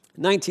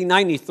In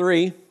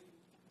 1993,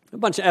 a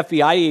bunch of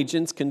FBI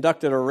agents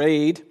conducted a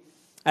raid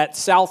at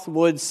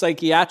Southwood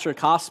Psychiatric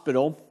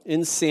Hospital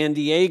in San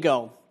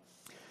Diego.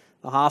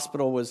 The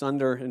hospital was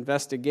under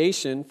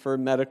investigation for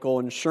medical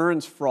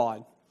insurance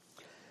fraud.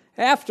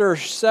 After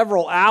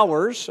several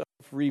hours of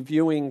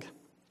reviewing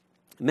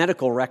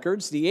medical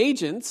records, the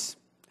agents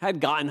had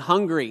gotten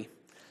hungry.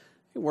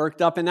 They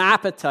worked up an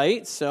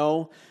appetite,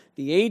 so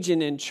the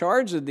agent in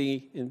charge of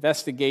the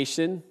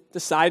investigation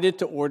decided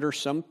to order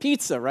some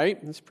pizza, right?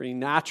 It's pretty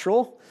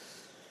natural.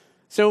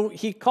 So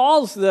he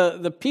calls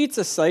the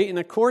pizza site, and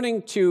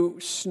according to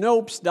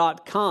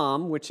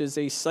Snopes.com, which is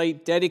a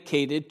site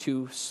dedicated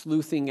to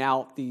sleuthing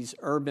out these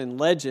urban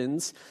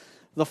legends,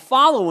 the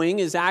following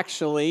is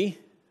actually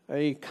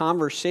a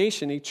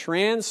conversation, a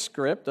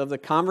transcript of the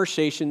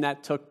conversation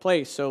that took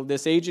place. So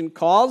this agent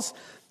calls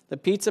the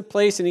pizza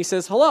place, and he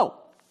says, "Hello,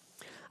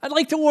 I'd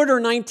like to order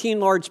 19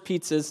 large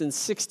pizzas and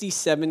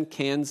 67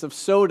 cans of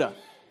soda."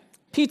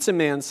 Pizza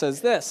man says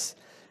this,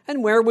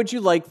 "And where would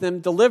you like them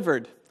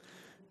delivered?"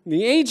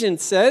 The agent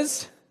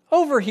says,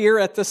 "Over here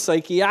at the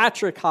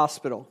psychiatric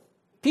hospital."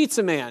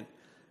 Pizza man,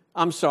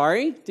 "I'm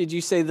sorry, did you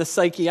say the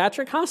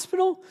psychiatric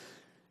hospital?"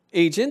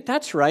 Agent,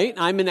 "That's right,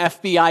 I'm an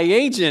FBI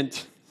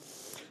agent."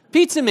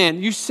 Pizza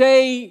man, "You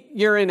say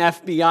you're an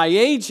FBI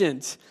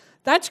agent."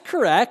 "That's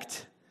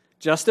correct.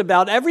 Just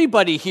about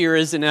everybody here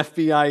is an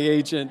FBI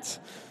agent."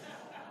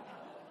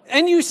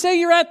 "And you say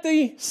you're at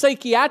the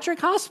psychiatric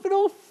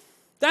hospital?"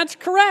 "That's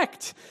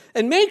correct.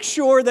 And make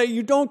sure that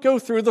you don't go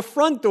through the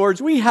front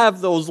doors. We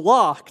have those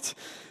locked.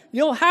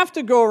 You'll have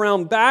to go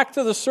around back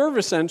to the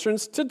service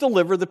entrance to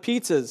deliver the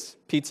pizzas."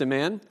 Pizza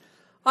man,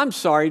 "I'm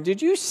sorry,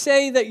 did you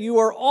say that you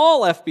are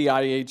all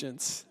FBI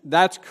agents?"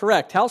 "That's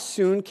correct. How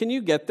soon can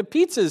you get the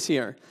pizzas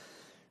here?"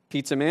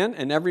 Pizza man,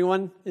 "And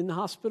everyone in the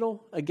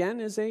hospital, again,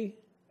 is a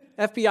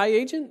FBI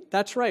agent?"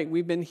 "That's right.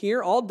 We've been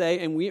here all day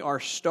and we are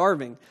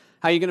starving."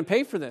 "How are you going to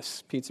pay for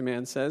this?" Pizza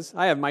man says,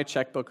 "I have my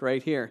checkbook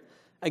right here."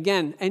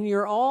 Again, "And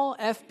you're all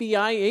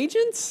FBI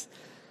agents?"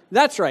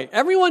 "That's right.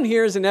 Everyone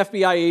here is an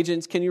FBI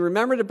agent. Can you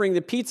remember to bring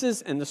the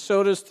pizzas and the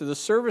sodas to the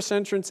service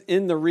entrance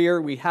in the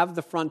rear? We have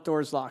the front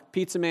doors locked."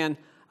 Pizza man,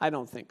 "I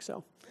don't think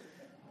so."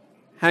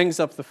 Hangs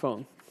up the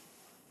phone.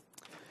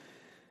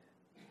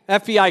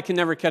 FBI can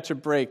never catch a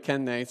break,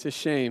 can they? It's a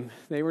shame.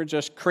 They were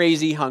just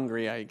crazy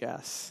hungry, I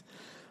guess.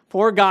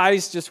 Poor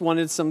guys just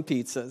wanted some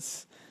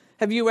pizzas.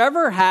 Have you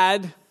ever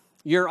had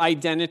your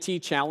identity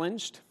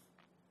challenged?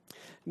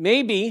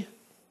 Maybe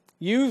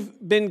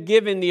you've been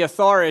given the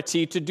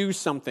authority to do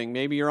something.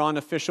 Maybe you're on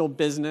official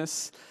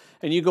business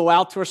and you go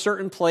out to a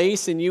certain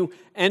place and you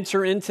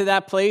enter into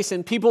that place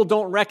and people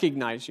don't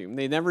recognize you.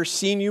 They've never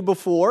seen you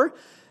before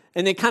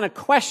and they kind of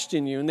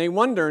question you and they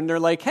wonder and they're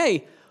like,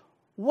 "Hey,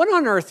 what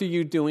on earth are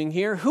you doing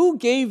here? Who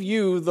gave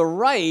you the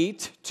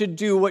right to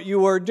do what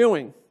you are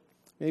doing?"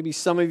 Maybe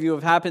some of you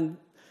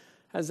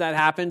has that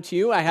happened to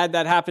you? I had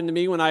that happen to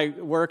me when I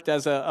worked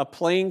as a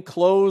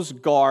plainclothes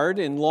guard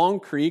in Long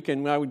Creek,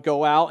 and I would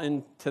go out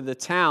into the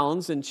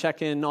towns and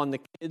check in on the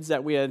kids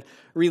that we had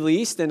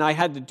released, and I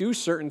had to do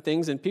certain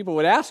things, and people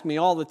would ask me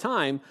all the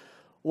time,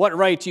 "What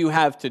right do you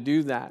have to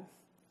do that?"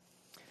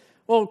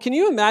 Well, can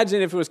you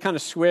imagine if it was kind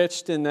of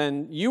switched, and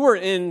then you were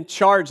in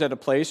charge at a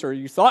place, or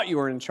you thought you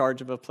were in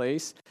charge of a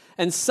place,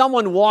 and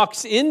someone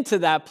walks into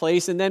that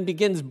place and then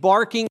begins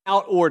barking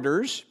out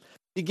orders,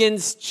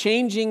 begins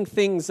changing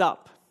things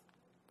up?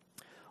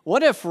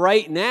 What if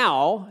right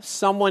now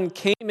someone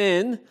came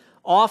in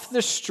off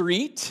the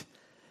street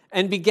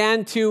and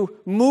began to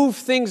move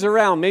things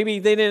around? Maybe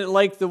they didn't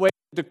like the way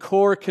the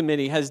decor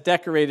committee has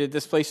decorated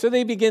this place, so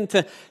they begin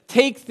to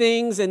take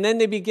things and then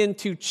they begin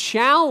to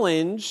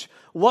challenge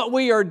what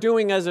we are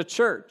doing as a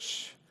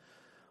church.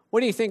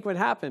 What do you think would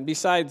happen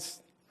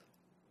besides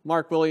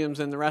Mark Williams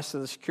and the rest of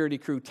the security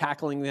crew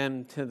tackling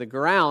them to the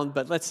ground?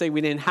 But let's say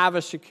we didn't have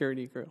a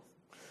security crew.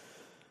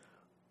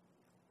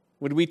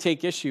 Would we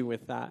take issue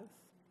with that?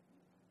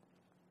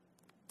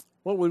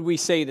 What would we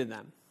say to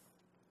them?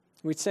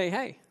 We'd say,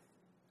 "Hey,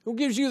 who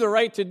gives you the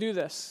right to do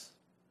this?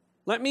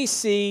 Let me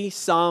see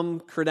some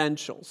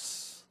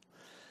credentials."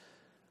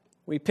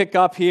 We pick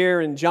up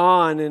here in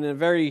John in a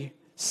very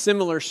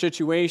similar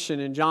situation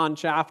in John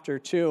chapter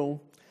 2.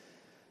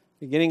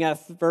 Beginning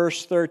at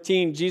verse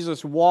 13,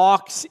 Jesus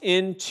walks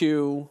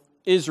into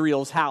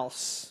Israel's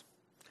house,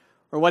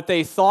 or what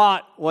they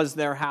thought was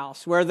their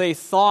house, where they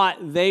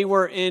thought they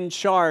were in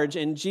charge.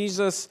 And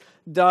Jesus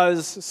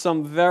does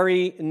some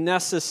very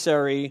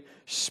necessary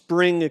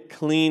spring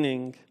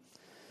cleaning.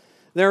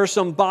 There are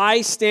some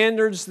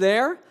bystanders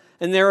there,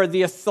 and there are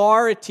the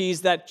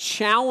authorities that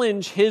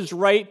challenge his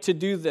right to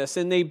do this.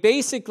 And they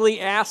basically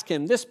ask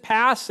him. This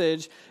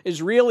passage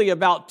is really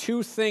about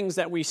two things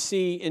that we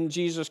see in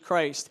Jesus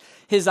Christ: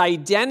 his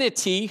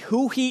identity,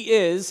 who he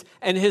is,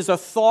 and his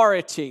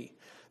authority.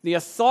 The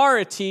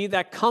authority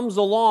that comes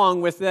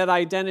along with that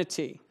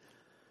identity.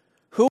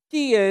 Who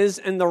he is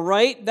and the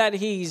right that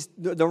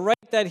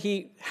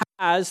he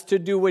has to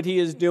do what he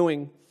is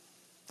doing.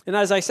 And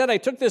as I said, I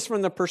took this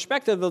from the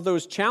perspective of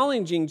those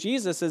challenging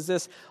Jesus, as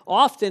this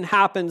often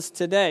happens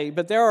today.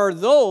 But there are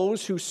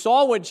those who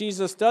saw what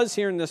Jesus does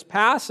here in this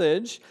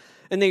passage,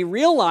 and they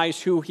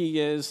realize who he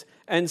is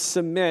and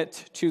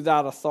submit to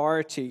that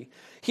authority.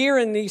 Here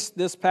in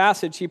this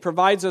passage, he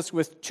provides us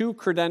with two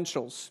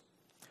credentials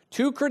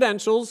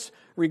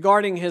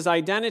regarding his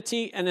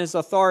identity and his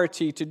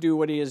authority to do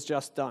what he has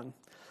just done.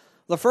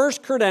 The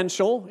first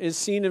credential is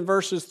seen in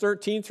verses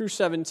 13 through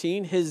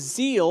 17. His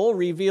zeal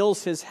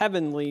reveals his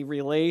heavenly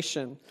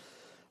relation.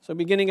 So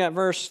beginning at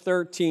verse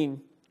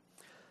 13.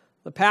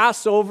 The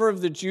Passover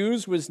of the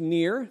Jews was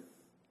near,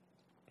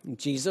 and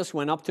Jesus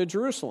went up to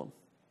Jerusalem.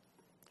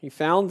 He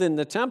found in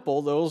the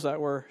temple those that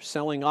were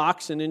selling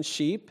oxen and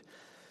sheep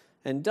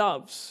and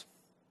doves,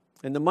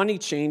 and the money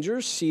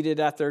changers seated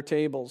at their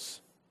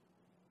tables.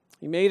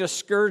 He made a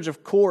scourge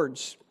of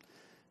cords.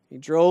 He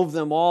drove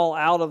them all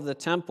out of the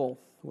temple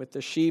with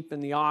the sheep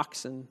and the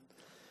oxen.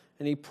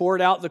 And he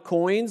poured out the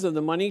coins of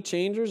the money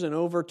changers and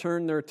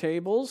overturned their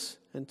tables.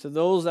 And to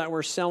those that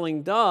were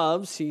selling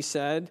doves, he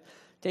said,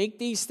 "Take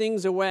these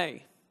things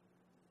away.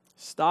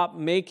 Stop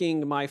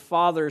making my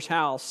Father's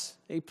house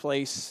a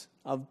place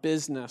of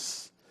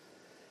business."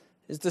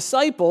 His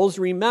disciples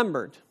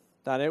remembered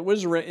that it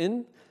was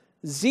written,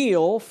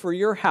 "Zeal for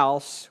your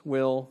house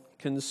will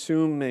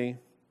consume me."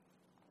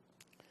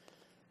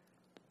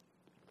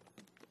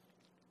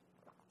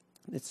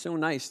 It's so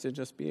nice to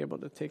just be able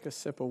to take a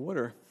sip of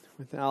water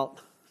without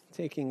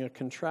taking a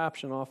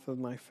contraption off of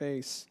my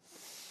face.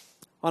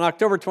 On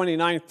October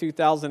 29th,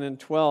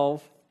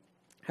 2012,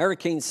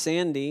 Hurricane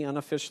Sandy,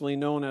 unofficially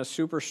known as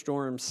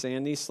Superstorm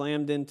Sandy,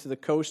 slammed into the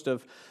coast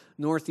of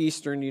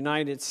northeastern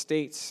United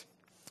States.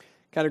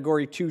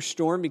 Category 2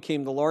 storm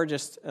became the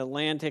largest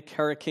Atlantic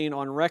hurricane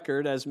on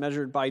record as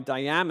measured by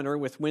diameter,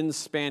 with winds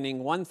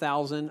spanning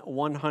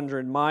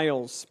 1,100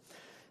 miles.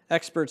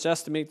 Experts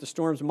estimate the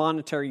storm's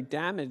monetary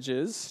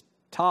damages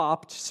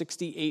topped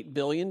 $68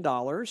 billion,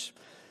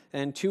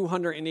 and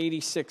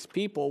 286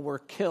 people were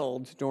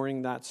killed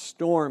during that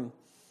storm.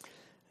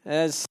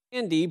 As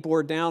Sandy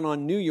bore down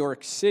on New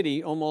York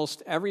City,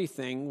 almost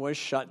everything was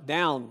shut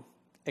down,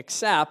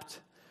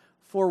 except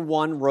for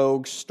one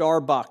rogue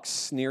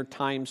Starbucks near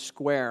Times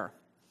Square.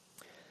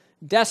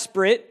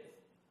 Desperate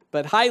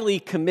but highly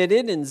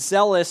committed and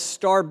zealous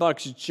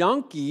Starbucks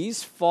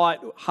junkies fought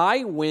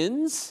high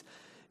winds,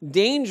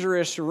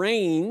 dangerous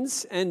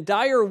rains, and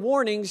dire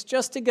warnings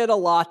just to get a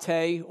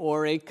latte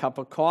or a cup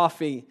of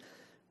coffee.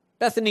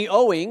 Bethany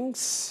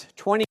Owings,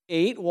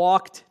 28,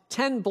 walked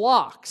 10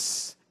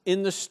 blocks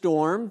in the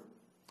storm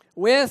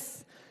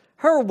with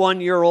her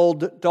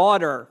 1-year-old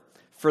daughter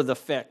for the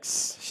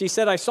fix. She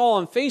said, "I saw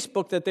on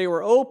Facebook that they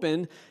were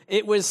open.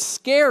 It was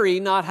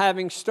scary not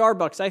having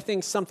Starbucks." I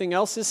think something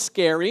else is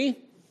scary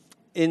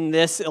in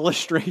this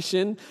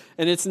illustration,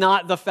 and it's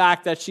not the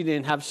fact that she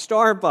didn't have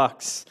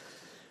Starbucks.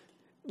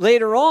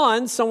 Later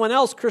on, someone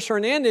else, Chris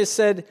Hernandez,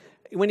 said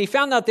when he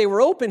found out they were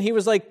open, he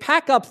was like,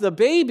 "Pack up the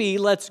baby,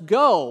 let's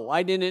go."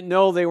 I didn't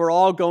know they were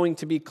all going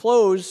to be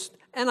closed,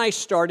 and I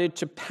started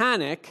to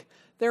panic.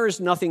 There is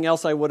nothing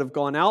else I would have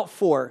gone out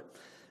for.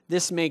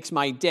 This makes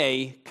my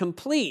day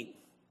complete.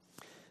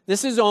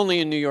 This is only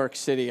in New York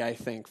City, I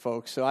think,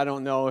 folks, so I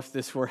don't know if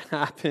this were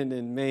happened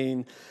in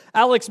Maine.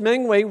 Alex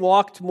Mengway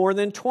walked more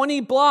than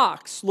 20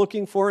 blocks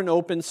looking for an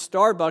open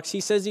Starbucks.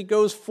 He says he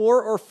goes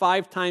 4 or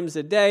 5 times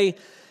a day.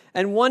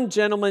 And one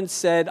gentleman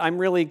said, "I'm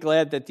really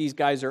glad that these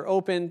guys are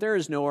open. There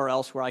is nowhere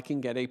else where I can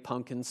get a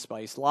pumpkin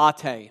spice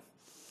latte."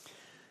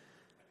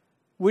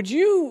 Would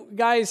you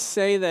guys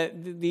say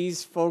that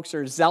these folks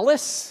are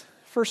zealous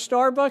for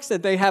Starbucks,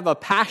 that they have a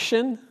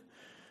passion,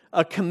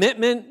 a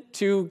commitment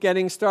to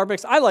getting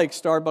Starbucks? I like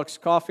Starbucks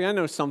coffee. I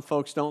know some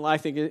folks don't. I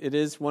think it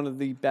is one of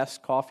the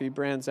best coffee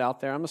brands out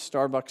there. I'm a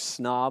Starbucks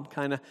snob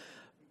kind of,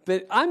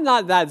 but I'm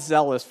not that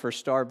zealous for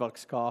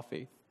Starbucks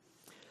coffee.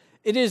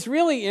 It is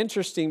really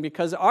interesting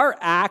because our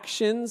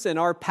actions and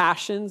our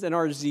passions and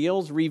our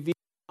zeals reveal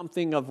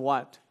something of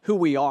what? Who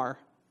we are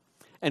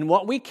and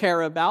what we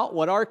care about,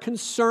 what our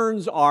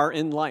concerns are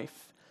in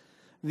life.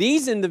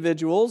 These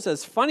individuals,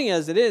 as funny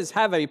as it is,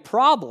 have a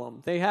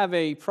problem. They have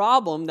a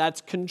problem that's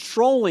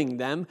controlling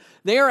them.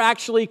 They are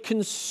actually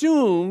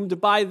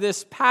consumed by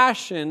this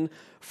passion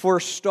for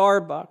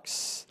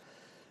Starbucks.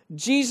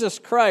 Jesus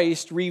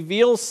Christ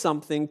reveals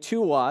something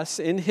to us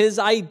in his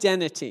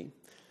identity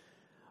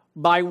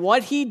by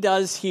what he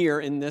does here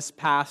in this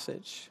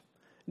passage.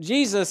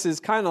 Jesus is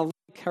kind of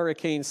like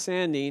Hurricane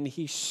Sandy, and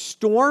he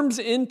storms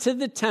into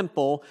the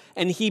temple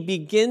and he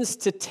begins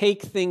to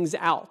take things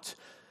out.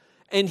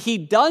 And he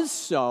does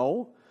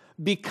so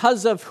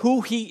because of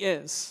who he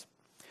is,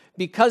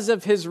 because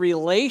of his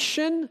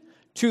relation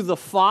to the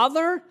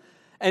Father,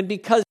 and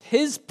because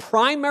his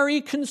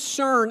primary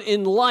concern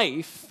in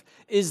life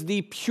is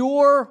the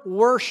pure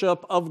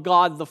worship of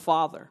God the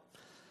Father.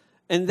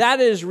 And that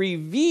is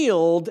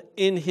revealed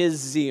in his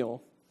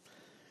zeal.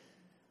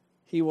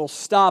 He will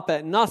stop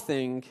at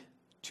nothing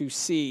to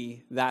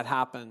see that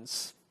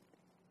happens.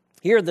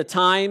 Here, the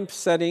time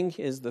setting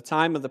is the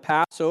time of the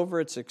Passover.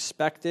 It's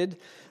expected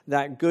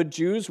that good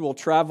Jews will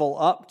travel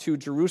up to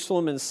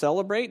Jerusalem and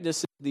celebrate. This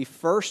is the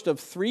first of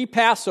 3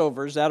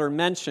 Passovers that are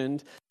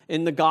mentioned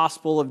in the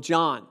Gospel of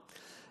John.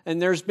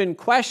 And there's been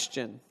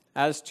question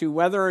as to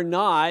whether or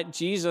not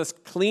Jesus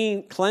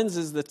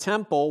cleanses the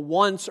temple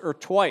once or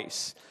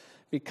twice,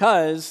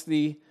 because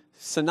the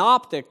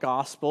Synoptic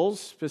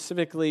Gospels,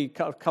 specifically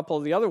a couple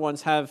of the other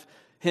ones, have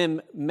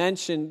him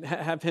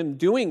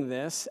doing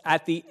this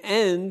at the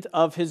end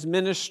of his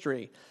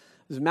ministry.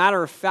 As a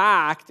matter of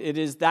fact, it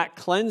is that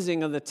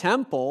cleansing of the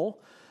temple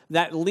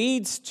that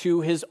leads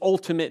to his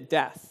ultimate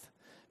death.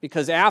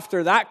 Because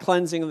after that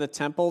cleansing of the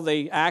temple,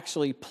 they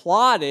actually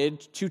plotted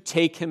to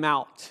take him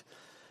out.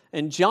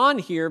 And John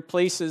here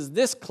places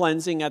this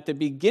cleansing at the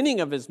beginning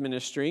of his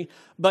ministry,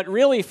 but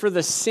really for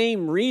the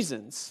same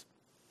reasons.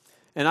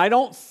 And I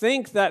don't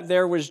think that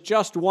there was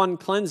just one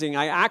cleansing.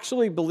 I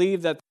actually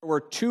believe that there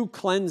were 2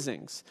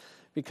 cleansings,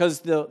 because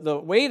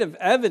the weight of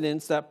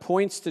evidence that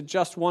points to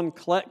just one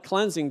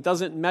cleansing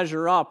doesn't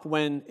measure up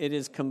when it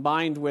is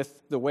combined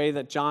with the way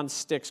that John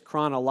sticks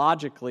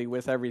chronologically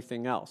with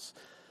everything else.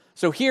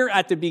 So here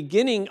at the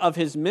beginning of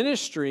his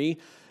ministry,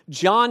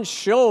 John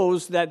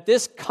shows that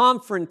this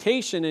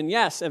confrontation, and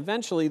yes,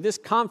 eventually this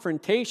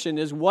confrontation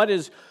is what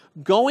is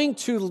going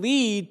to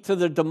lead to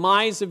the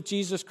demise of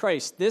Jesus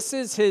Christ. This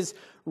is his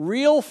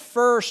real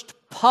first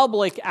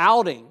public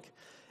outing.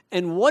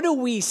 And what do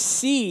we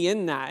see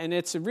in that? And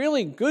it's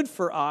really good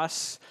for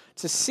us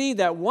to see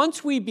that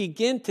once we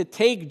begin to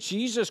take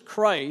Jesus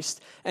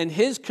Christ and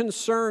his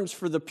concerns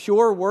for the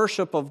pure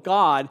worship of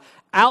God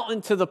out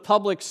into the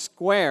public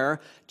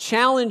square,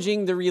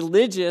 challenging the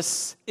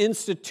religious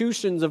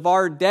institutions of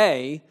our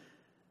day,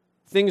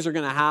 things are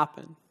going to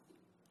happen.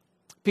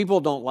 People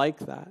don't like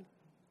that.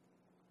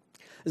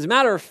 As a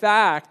matter of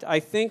fact, I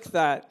think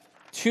that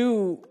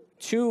two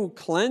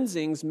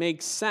cleansings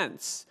make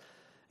sense.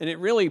 And it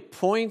really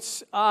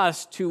points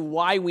us to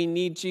why we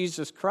need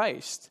Jesus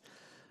Christ.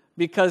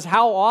 Because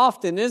how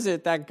often is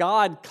it that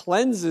God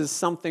cleanses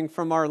something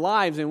from our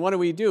lives, and what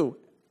do?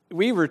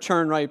 We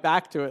return right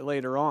back to it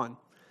later on.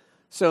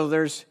 So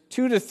there's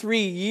 2 to 3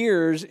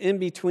 years in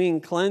between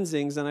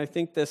cleansings, and I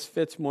think this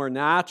fits more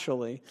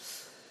naturally.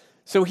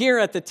 So here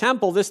at the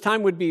temple, this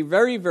time would be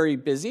very, very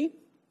busy.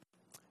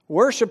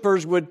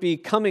 Worshippers would be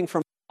coming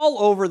from all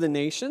over the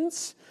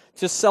nations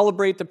to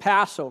celebrate the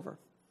Passover.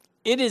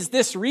 It is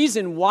this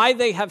reason why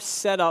they have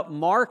set up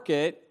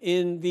market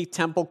in the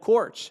temple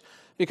courts,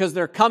 because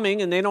they're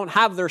coming and they don't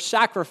have their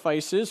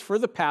sacrifices for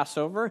the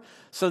Passover,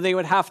 so they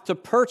would have to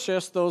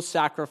purchase those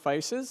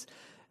sacrifices,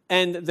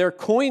 and their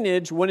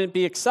coinage wouldn't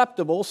be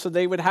acceptable, so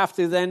they would have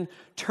to then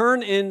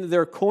turn in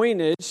their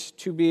coinage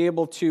to be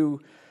able to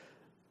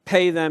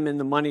pay them in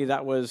the money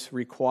that was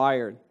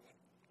required.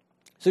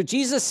 So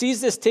Jesus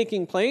sees this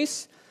taking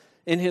place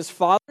in his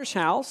Father's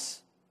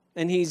house,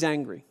 and he's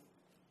angry.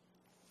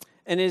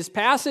 And it's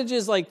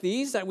passages like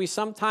these that we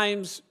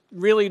sometimes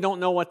really don't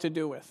know what to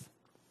do with.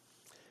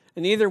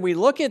 And either we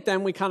look at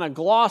them, we kind of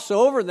gloss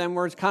over them,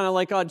 where it's kind of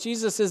like, oh,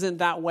 Jesus isn't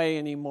that way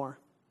anymore.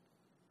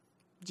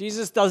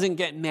 Jesus doesn't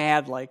get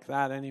mad like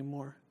that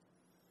anymore.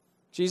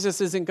 Jesus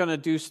isn't going to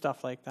do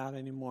stuff like that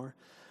anymore.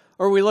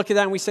 Or we look at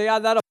that and we say,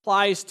 that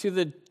applies to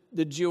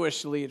the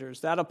Jewish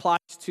leaders. That applies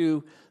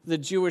to the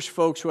Jewish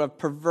folks who have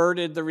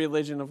perverted the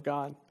religion of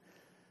God.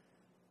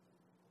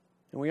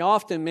 And we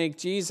often make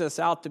Jesus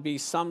out to be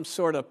some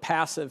sort of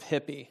passive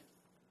hippie.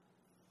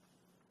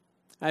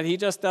 That he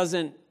just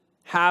doesn't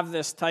have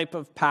this type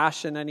of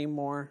passion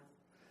anymore.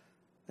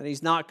 That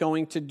he's not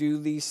going to do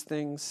these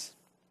things.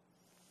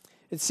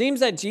 It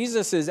seems that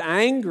Jesus is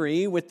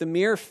angry with the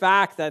mere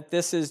fact that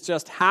this is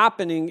just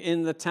happening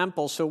in the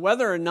temple. So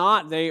whether or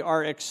not they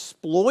are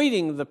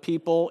exploiting the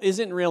people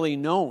isn't really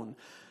known.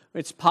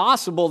 It's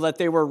possible that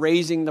they were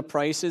raising the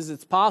prices.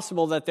 It's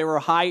possible that there were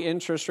high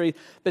interest rates.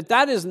 But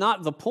that is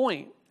not the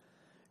point.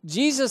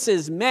 Jesus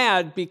is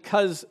mad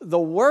because the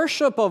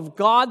worship of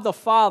God the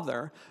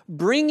Father,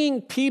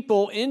 bringing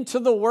people into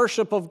the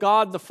worship of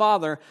God the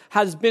Father,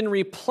 has been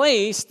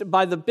replaced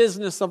by the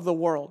business of the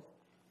world.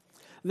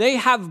 They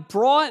have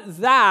brought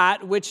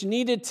that which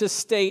needed to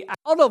stay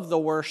out of the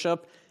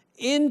worship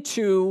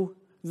into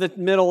the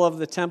middle of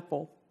the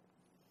temple.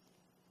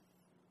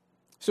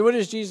 So what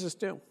does Jesus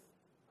do?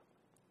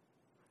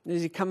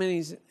 Does he come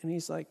in and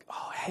he's like,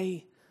 oh,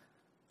 hey,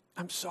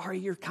 I'm sorry,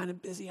 you're kind of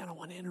busy. I don't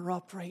want to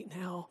interrupt right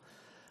now.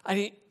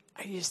 I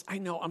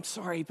know, I'm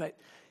sorry, but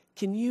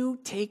can you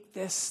take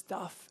this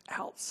stuff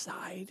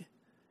outside?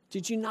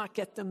 Did you not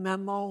get the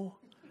memo?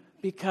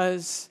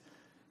 Because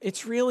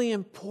it's really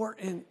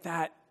important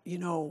that,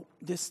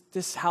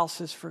 this house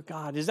is for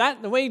God. Is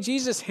that the way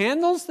Jesus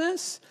handles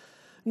this?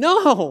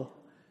 No.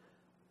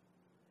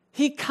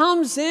 He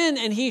comes in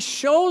and he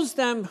shows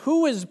them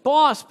who is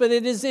boss, but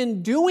it is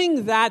in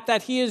doing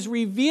that he is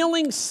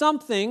revealing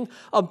something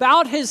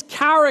about his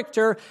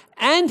character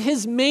and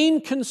his main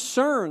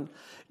concern.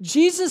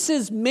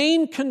 Jesus'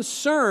 main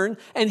concern,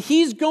 and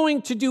he's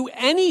going to do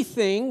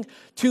anything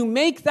to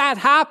make that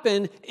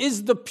happen,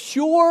 is the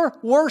pure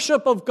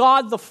worship of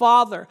God the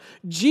Father.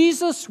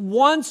 Jesus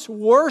wants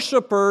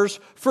worshipers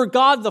for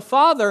God the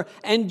Father,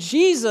 and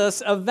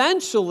Jesus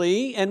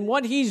eventually, and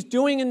what he's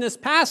doing in this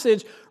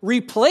passage,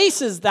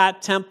 replaces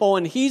that temple,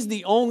 and he's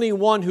the only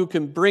one who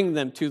can bring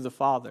them to the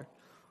Father.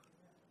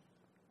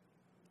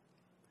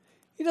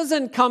 He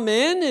doesn't come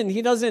in and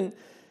he doesn't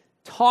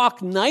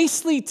talk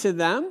nicely to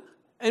them.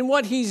 And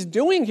what he's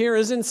doing here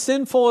isn't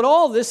sinful at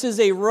all. This is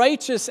a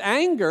righteous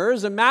anger.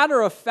 As a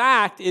matter of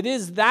fact, it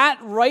is that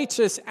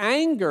righteous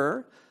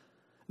anger,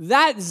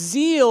 that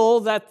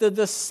zeal, that the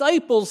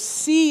disciples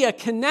see a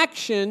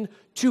connection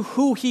to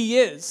who he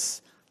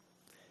is.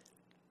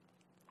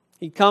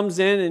 He comes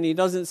in and he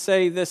doesn't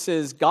say, this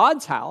is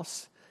God's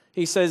house.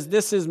 He says,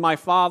 this is my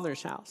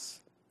Father's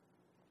house.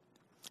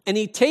 And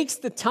he takes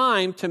the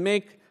time to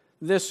make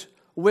this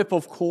whip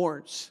of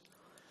cords.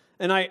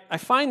 And I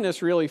find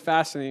this really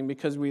fascinating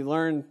because we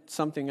learn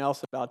something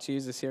else about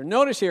Jesus here.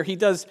 Notice here, he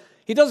does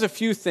a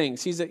few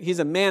things. He's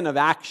a man of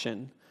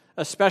action,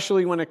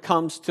 especially when it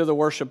comes to the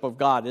worship of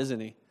God, isn't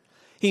he?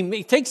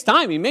 He takes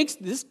time. He makes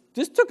this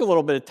took a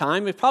little bit of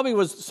time. It probably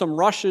was some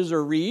rushes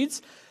or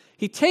reeds.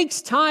 He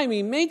takes time.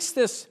 He makes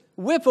this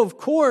whip of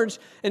cords,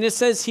 and it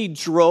says he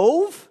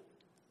drove,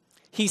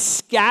 he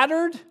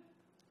scattered,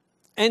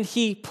 and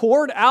he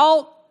poured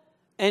out,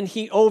 and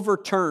he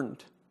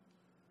overturned.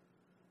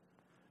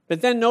 But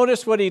then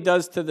notice what he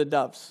does to the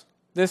doves.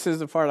 This is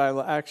the part I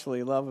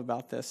actually love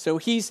about this. So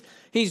he's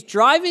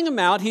driving them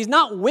out. He's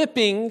not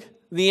whipping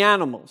the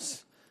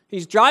animals.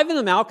 He's driving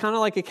them out, kind of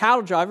like a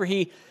cattle driver.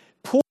 He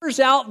pours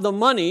out the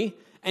money,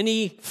 and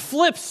he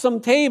flips some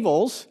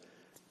tables.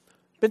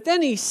 But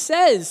then he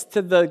says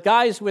to the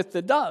guys with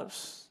the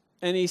doves,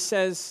 and he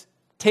says,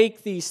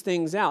 take these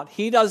things out.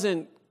 He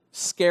doesn't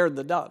scare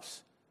the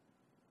doves,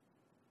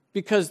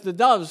 because the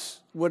doves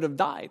would have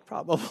died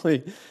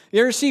probably.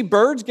 You ever see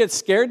birds get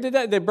scared to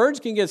death? The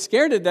birds can get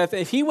scared to death.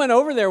 If he went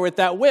over there with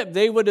that whip,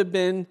 they would have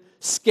been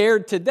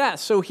scared to death.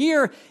 So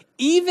here,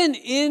 even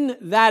in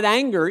that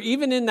anger,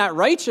 even in that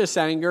righteous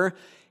anger,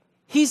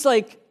 he's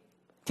like,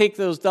 take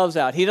those doves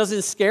out. He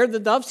doesn't scare the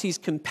doves. He's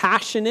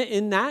compassionate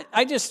in that.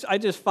 I just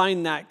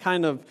find that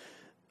kind of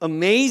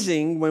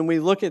amazing when we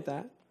look at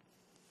that.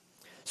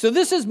 So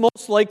this is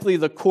most likely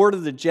the court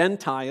of the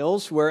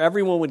Gentiles, where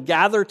everyone would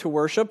gather to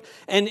worship.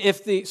 And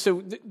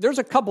there's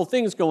a couple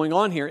things going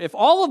on here. If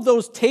all of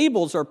those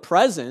tables are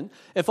present,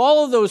 if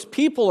all of those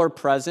people are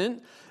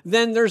present,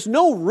 then there's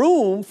no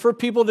room for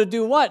people to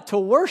do what? To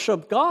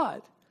worship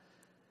God.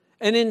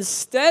 And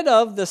instead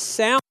of the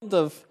sound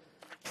of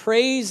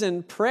praise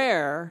and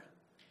prayer,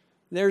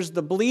 there's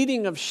the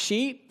bleating of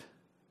sheep,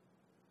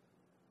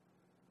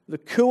 the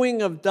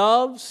cooing of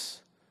doves,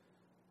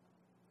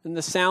 and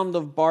the sound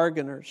of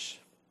bargainers.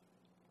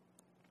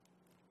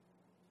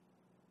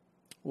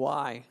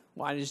 Why?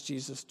 Why does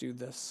Jesus do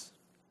this?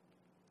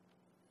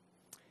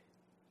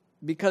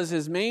 Because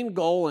his main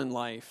goal in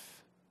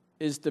life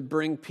is to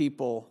bring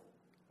people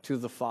to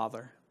the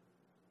Father.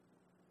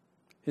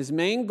 His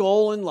main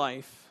goal in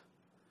life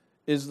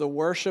is the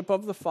worship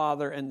of the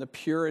Father and the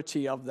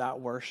purity of that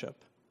worship.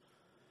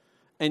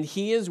 And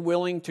he is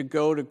willing to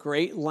go to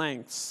great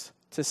lengths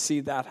to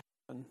see that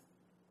happen.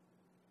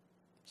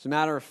 As a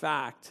matter of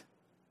fact,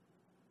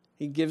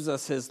 he gives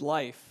us his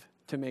life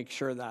to make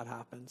sure that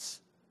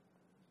happens.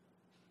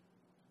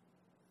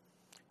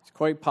 It's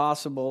quite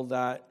possible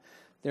that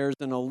there's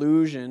an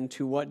allusion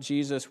to what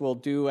Jesus will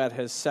do at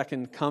his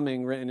second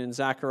coming, written in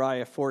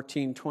Zechariah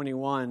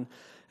 14:21,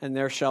 and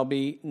there shall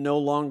be no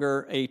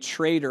longer a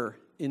traitor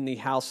in the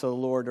house of the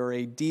Lord, or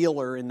a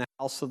dealer in the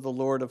house of the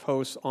Lord of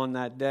hosts on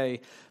that day.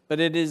 But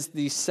it is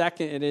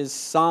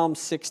Psalm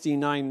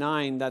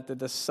 69:9 that the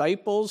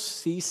disciples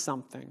see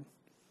something.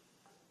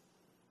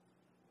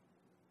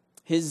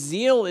 His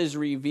zeal is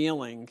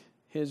revealing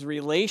his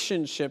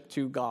relationship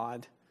to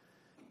God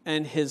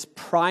and his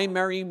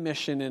primary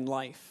mission in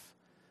life,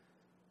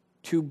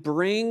 to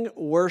bring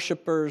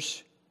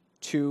worshipers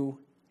to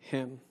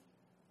him.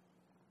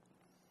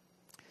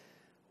 I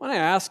want to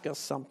ask us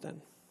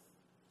something.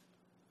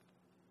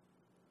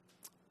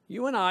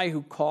 You and I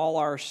who call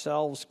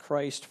ourselves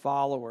Christ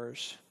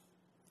followers,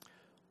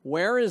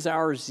 where is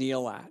our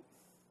zeal at?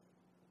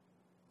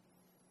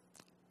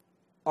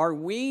 Are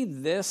we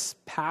this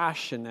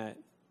passionate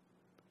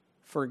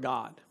for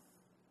God?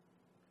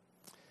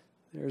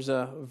 There's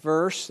a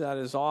verse that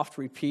is oft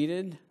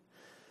repeated.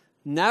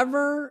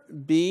 Never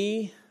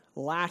be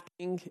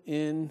lacking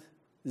in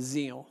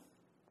zeal.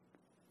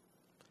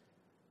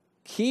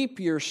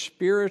 Keep your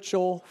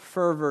spiritual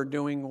fervor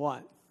doing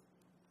what?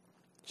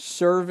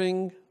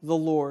 Serving the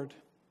Lord.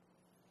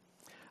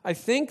 I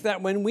think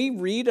that when we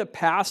read a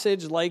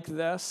passage like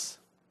this,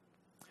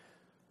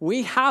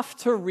 we have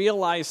to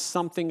realize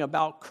something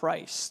about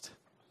Christ.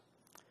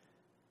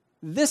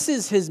 This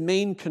is his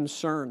main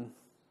concern.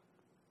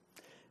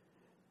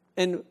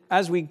 And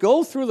as we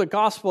go through the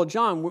Gospel of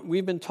John,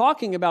 we've been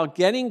talking about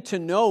getting to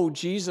know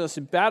Jesus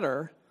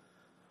better.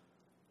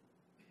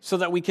 so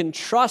that we can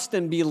trust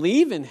and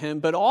believe in him,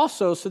 but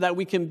also so that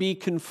we can be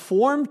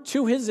conformed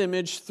to his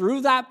image through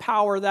that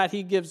power that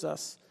he gives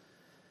us.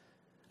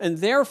 And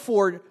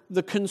therefore,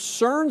 the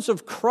concerns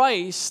of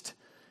Christ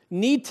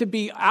need to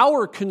be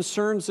our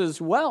concerns as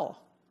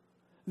well.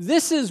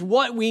 This is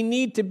what we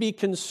need to be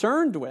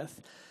concerned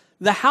with.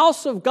 The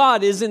house of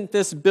God isn't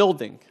this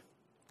building.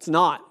 It's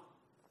not.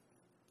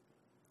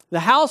 The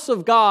house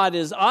of God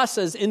is us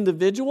as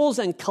individuals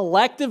and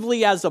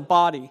collectively as a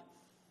body.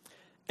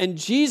 And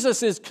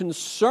Jesus is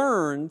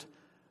concerned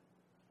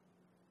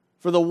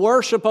for the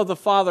worship of the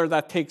Father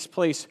that takes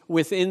place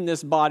within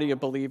this body of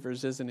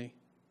believers, isn't he?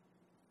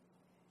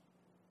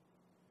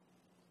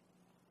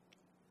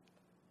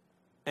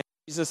 And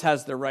Jesus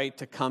has the right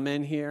to come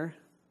in here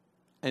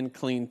and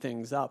clean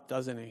things up,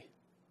 doesn't he?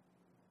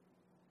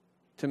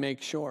 To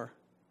make sure.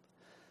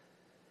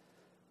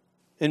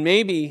 And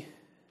maybe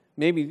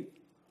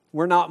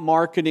we're not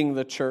marketing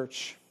the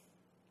church.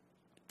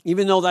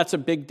 Even though that's a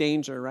big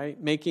danger,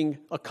 right? Making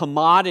a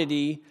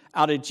commodity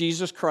out of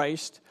Jesus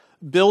Christ,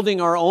 building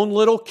our own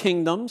little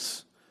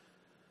kingdoms,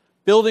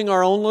 building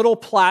our own little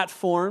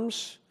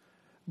platforms,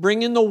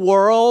 bringing the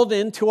world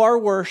into our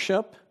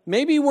worship.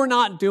 Maybe we're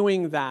not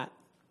doing that.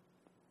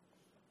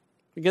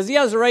 Because he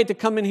has a right to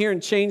come in here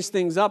and change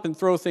things up and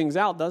throw things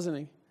out, doesn't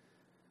he?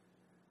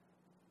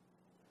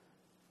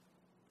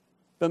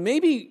 But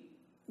maybe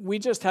we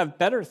just have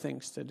better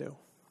things to do.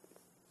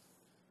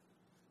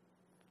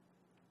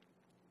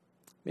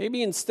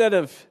 Maybe instead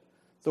of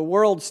the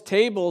world's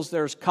tables,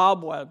 there's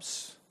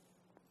cobwebs.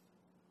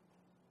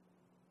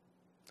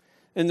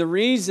 And the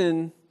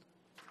reason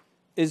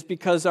is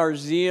because our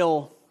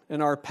zeal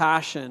and our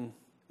passion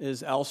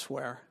is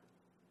elsewhere.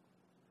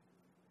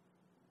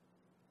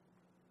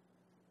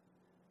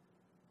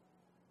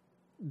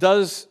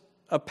 Does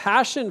a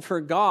passion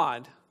for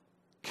God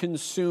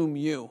consume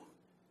you?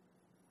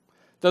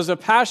 Does a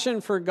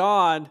passion for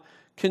God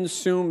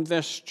consume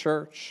this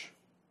church?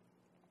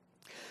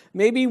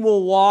 Maybe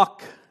we'll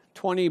walk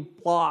 20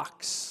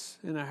 blocks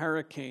in a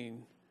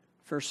hurricane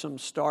for some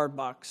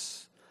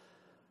Starbucks,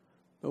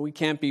 but we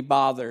can't be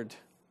bothered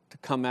to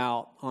come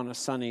out on a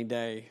sunny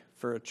day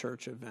for a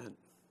church event.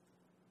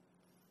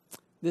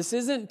 This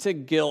isn't to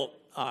guilt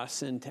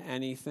us into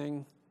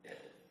anything,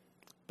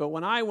 but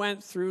when I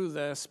went through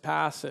this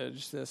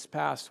passage this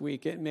past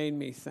week, it made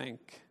me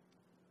think,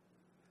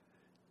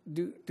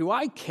 do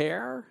I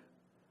care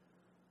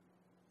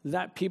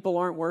that people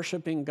aren't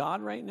worshiping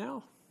God right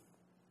now?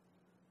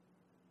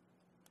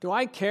 Do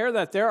I care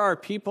that there are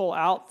people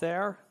out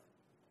there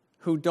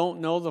who don't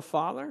know the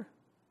Father?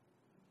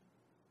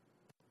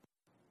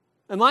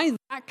 Am I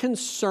that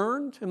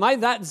concerned? Am I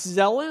that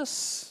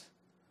zealous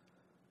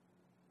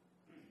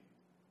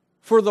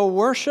for the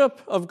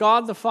worship of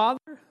God the Father?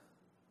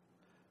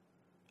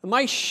 Am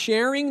I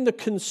sharing the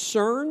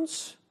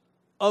concerns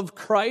of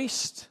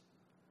Christ,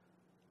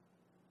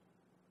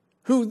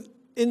 who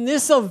in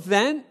this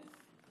event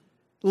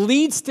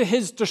leads to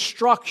his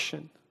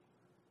destruction?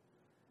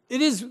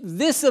 It is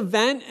this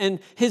event and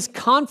his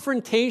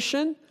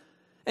confrontation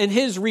and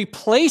his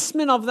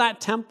replacement of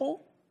that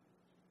temple.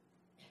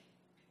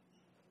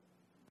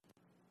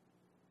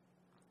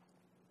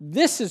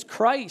 This is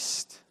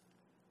Christ.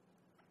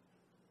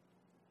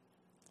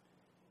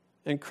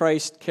 And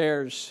Christ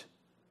cares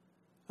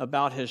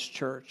about his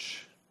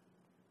church.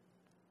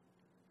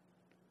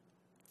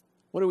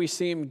 What do we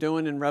see him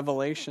doing in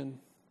Revelation?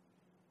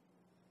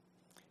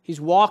 He's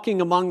walking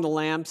among the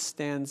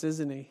lampstands,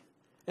 isn't he?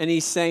 And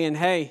he's saying,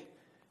 hey,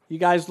 you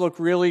guys look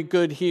really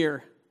good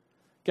here.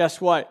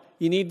 Guess what?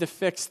 You need to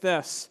fix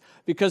this.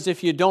 Because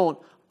if you don't,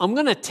 I'm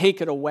going to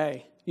take it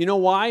away. You know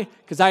why?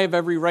 Because I have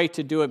every right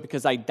to do it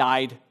because I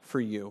died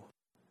for you.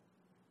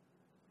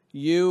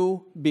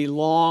 You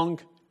belong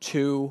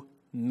to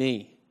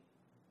me.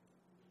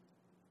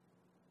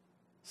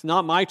 It's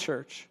not my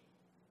church.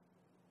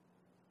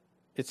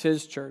 It's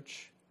his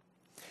church.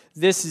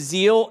 This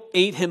zeal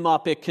ate him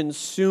up. It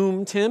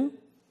consumed him.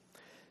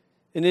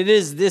 And it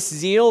is this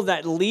zeal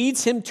that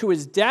leads him to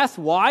his death.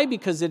 Why?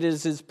 Because it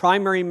is his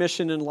primary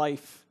mission in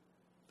life.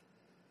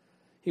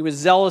 He was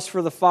zealous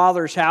for the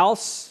Father's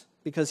house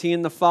because he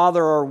and the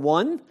Father are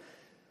one.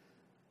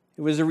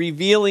 It was a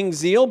revealing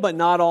zeal, but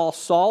not all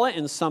saw it,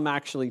 and some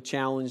actually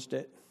challenged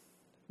it.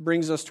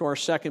 Brings us to our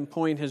second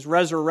point. His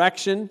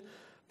resurrection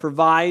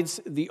provides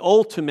the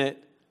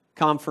ultimate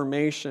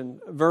confirmation.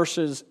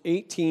 Verses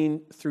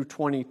 18 through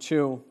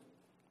 22.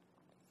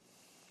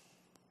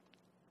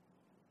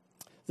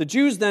 The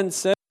Jews then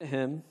said to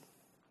him,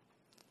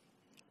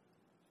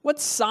 "What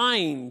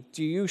sign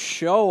do you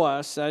show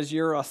us as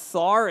your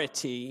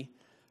authority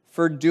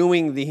for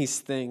doing these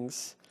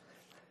things?"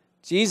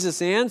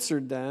 Jesus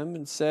answered them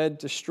and said,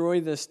 "Destroy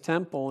this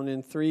temple, and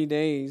in 3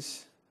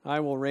 days I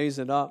will raise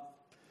it up."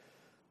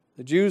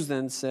 The Jews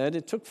then said,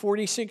 "It took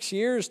 46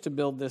 years to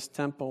build this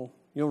temple.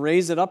 You'll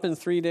raise it up in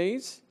 3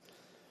 days?"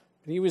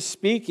 But he was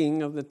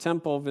speaking of the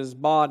temple of his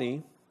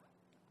body.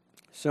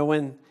 So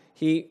when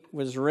he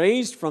was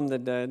raised from the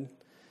dead,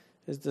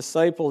 His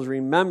disciples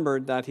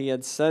remembered that he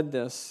had said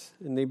this,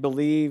 and they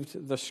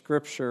believed the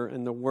scripture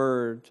and the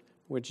word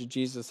which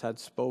Jesus had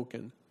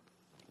spoken.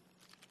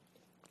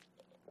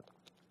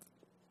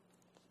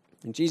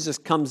 And Jesus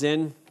comes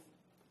in.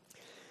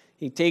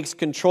 He takes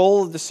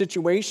control of the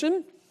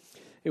situation.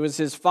 It was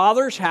his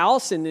Father's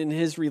house, and in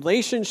his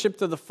relationship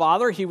to the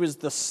Father, he was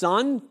the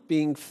Son,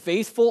 being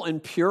faithful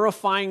and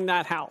purifying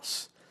that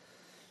house.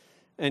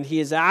 And he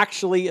is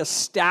actually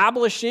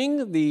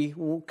establishing the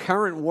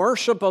current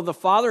worship of the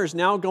Father is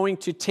now going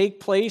to take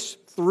place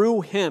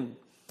through him.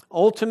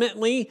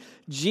 Ultimately,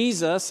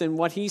 Jesus, and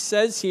what he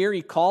says here,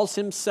 he calls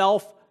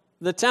himself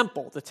the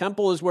temple. The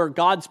temple is where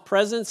God's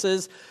presence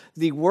is.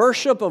 The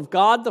worship of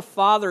God the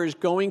Father is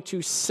going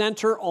to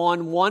center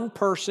on one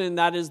person,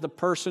 that is the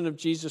person of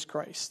Jesus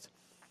Christ.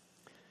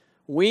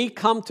 We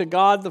come to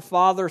God the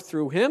Father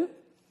through him,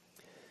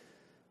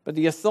 but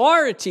the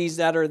authorities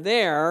that are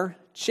there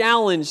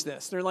challenge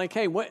this. They're like,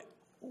 hey,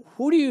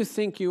 who do you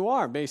think you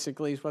are,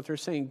 basically, is what they're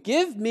saying.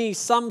 Give me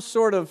some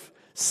sort of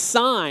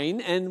sign,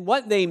 and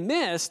what they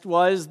missed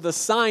was the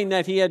sign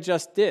that he had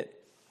just did.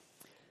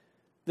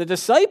 The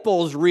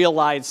disciples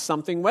realized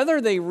something.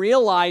 Whether they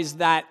realized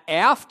that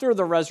after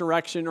the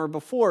resurrection or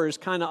before is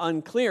kind of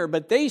unclear,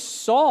 but they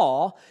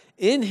saw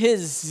in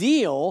his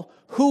zeal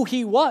who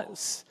he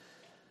was.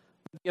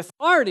 The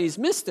authorities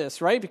missed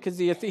this, right? Because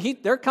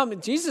they're coming.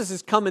 Jesus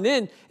is coming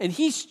in, and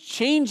he's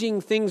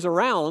changing things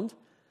around.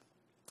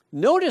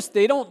 Notice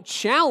they don't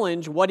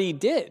challenge what he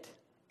did.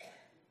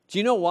 Do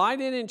you know why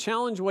they didn't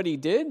challenge what he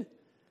did?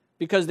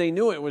 Because they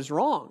knew it was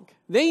wrong.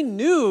 They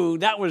knew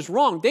that was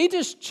wrong. They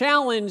just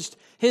challenged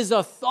his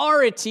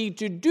authority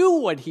to do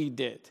what he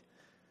did.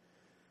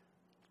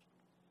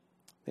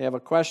 They have a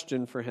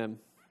question for him.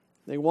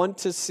 They want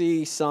to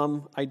see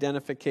some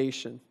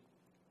identification.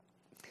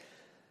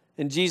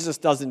 And Jesus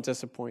doesn't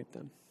disappoint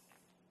them.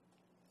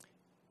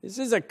 This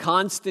is a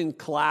constant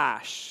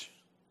clash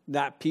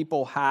that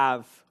people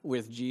have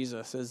with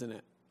Jesus, isn't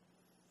it?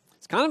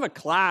 It's kind of a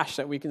clash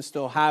that we can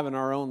still have in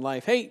our own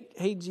life.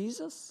 Hey,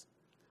 Jesus?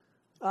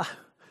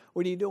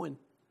 What are you doing?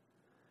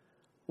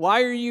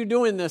 Why are you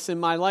doing this in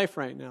my life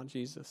right now,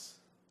 Jesus?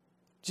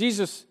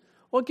 Jesus,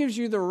 what gives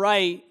you the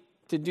right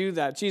to do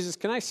that? Jesus,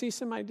 can I see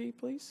some ID,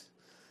 please?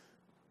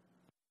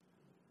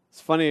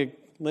 It's funny, a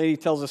lady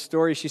tells a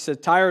story. She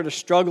said, tired of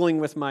struggling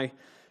with my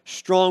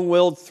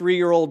strong-willed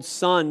 3-year-old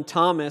son,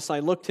 Thomas, I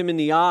looked him in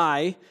the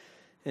eye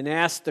and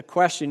asked the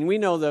question. We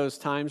know those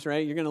times,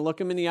 right? You're going to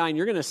look him in the eye and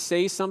you're going to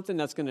say something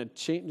that's going to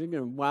change. You're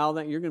going to wow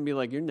that. You're going to be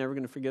like, you're never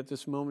going to forget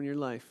this moment in your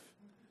life.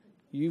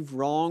 You've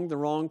wronged the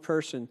wrong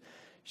person.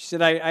 She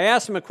said, I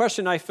asked him a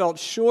question I felt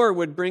sure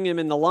would bring him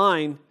in the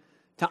line.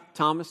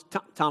 Thomas,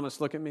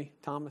 look at me.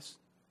 Thomas,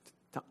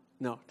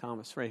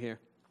 right here.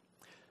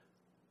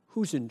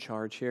 Who's in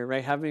charge here,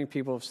 right? How many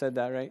people have said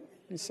that, right?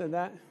 You said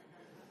that?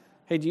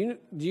 Hey, do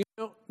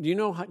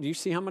you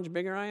see how much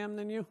bigger I am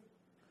than you?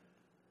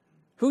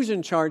 Who's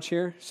in charge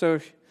here? So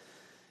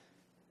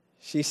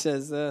she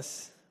says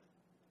this.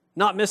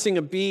 Not missing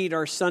a beat,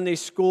 our Sunday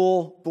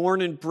school,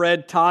 born and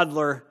bred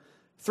toddler,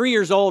 3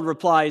 years old,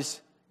 replies,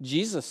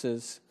 Jesus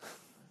is.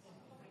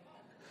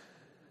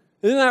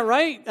 Isn't that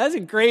right? That's a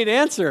great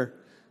answer.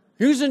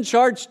 Who's in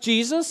charge?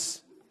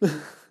 Jesus?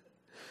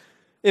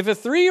 If a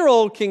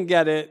 3-year-old can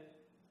get it,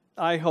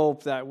 I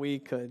hope that we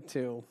could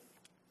too.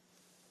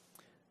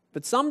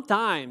 But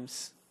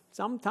sometimes,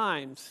 kind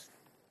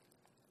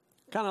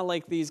of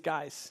like these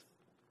guys,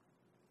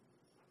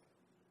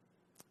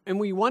 and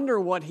we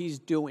wonder what he's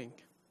doing.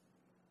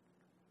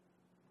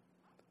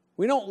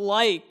 We don't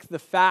like the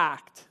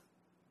fact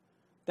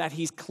that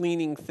he's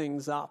cleaning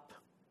things up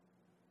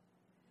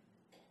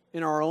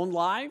in our own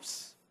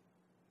lives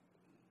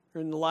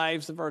or in the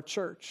lives of our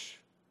church.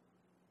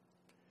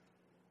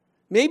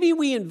 Maybe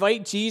we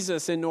invite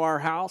Jesus into our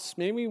house.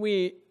 Maybe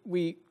we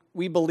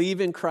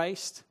believe in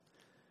Christ.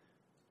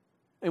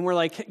 And we're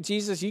like, hey,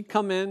 Jesus, you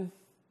come in,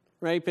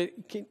 right? But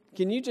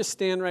can you just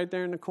stand right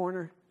there in the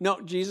corner? No,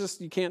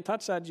 Jesus, you can't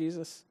touch that,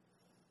 Jesus.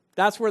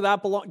 That's where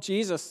that belongs.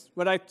 Jesus,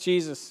 I'm going to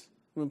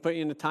put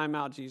you in the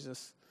timeout,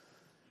 Jesus.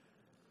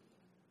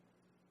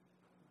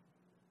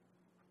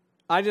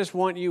 I just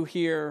want you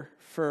here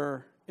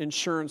for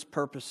insurance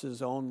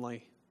purposes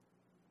only.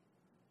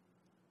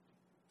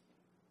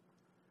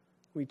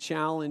 We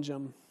challenge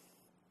them.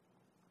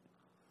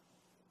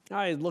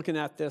 I was looking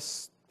at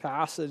this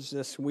passage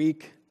this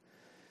week,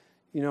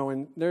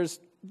 and there's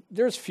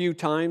few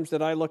times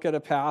that I look at a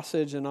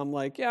passage and I'm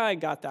like, yeah, I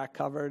got that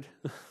covered,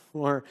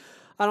 or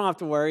I don't have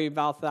to worry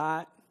about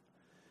that.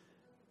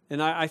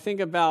 And I think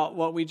about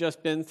what we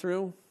just been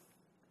through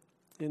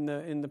in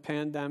the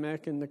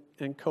pandemic and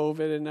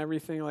COVID and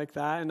everything like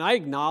that. And I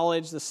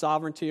acknowledge the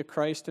sovereignty of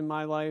Christ in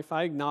my life.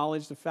 I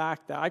acknowledge the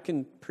fact that I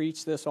can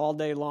preach this all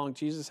day long.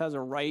 Jesus has a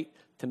right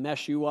to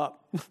mess you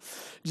up.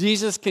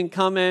 Jesus can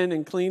come in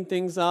and clean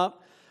things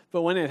up.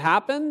 But when it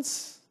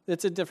happens,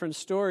 it's a different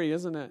story,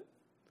 isn't it?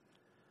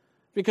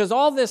 Because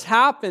all this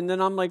happened,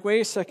 and I'm like,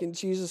 wait a second,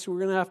 Jesus,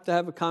 we're going to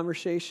have a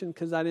conversation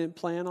because I didn't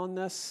plan on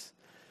this.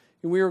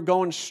 We were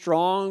going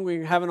strong. We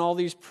were having all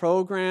these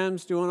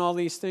programs, doing all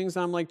these things.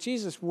 And I'm like,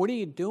 Jesus, what are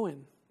you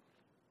doing?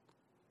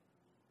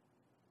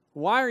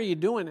 Why are you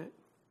doing it?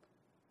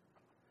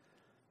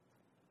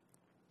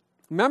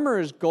 Remember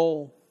his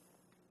goal.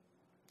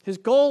 His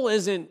goal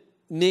isn't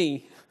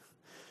me.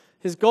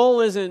 His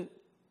goal isn't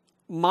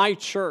my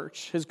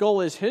church. His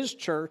goal is his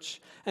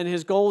church, and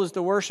his goal is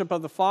the worship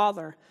of the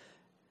Father.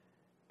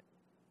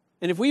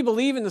 And if we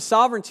believe in the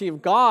sovereignty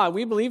of God,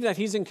 we believe that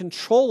he's in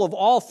control of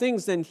all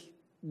things, then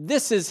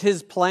this is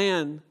his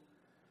plan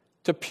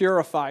to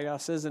purify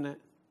us, isn't it?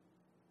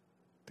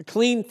 To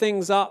clean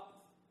things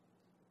up,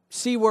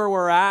 see where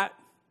we're at,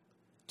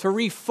 to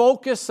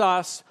refocus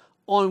us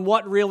on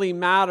what really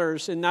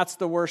matters, and that's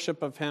the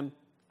worship of him.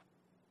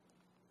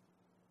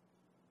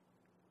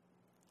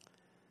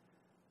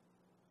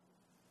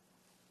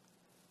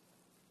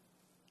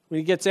 When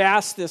he gets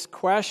asked this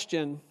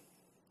question,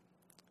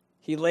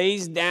 he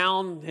lays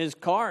down his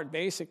card,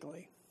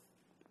 basically.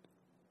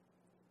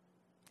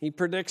 He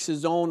predicts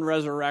his own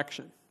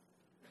resurrection.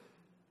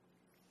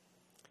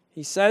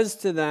 He says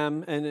to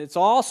them, and it's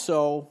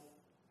also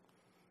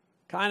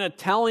kind of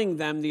telling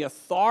them the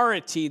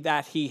authority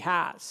that he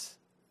has.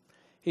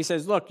 He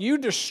says, look, you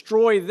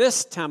destroy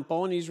this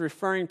temple, and he's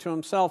referring to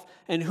himself,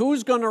 and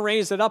who's going to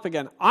raise it up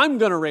again? I'm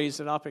going to raise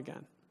it up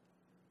again.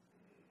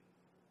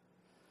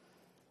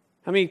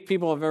 How many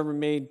people have ever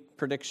made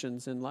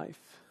predictions in life?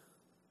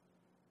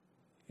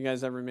 You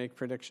guys ever make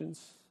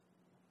predictions?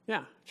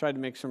 Yeah, tried to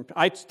make some.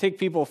 I take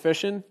people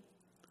fishing,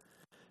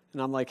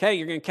 and I'm like, hey,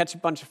 you're going to catch a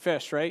bunch of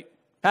fish, right?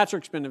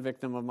 Patrick's been a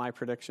victim of my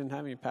prediction,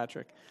 haven't you,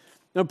 Patrick?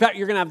 No, Pat,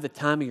 you're going to have the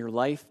time of your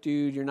life,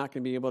 dude. You're not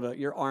going to be able to,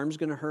 your arm's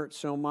going to hurt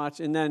so much.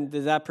 And then,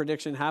 does that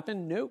prediction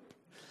happen? Nope.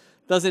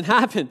 Doesn't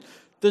happen.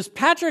 Does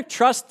Patrick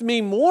trust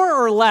me more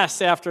or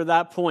less after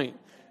that point?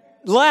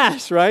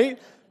 Less, right?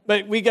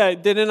 But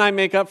didn't I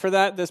make up for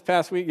that this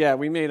past week? Yeah,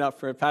 we made up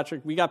for it.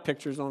 Patrick, we got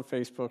pictures on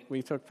Facebook.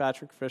 We took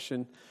Patrick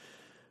fishing.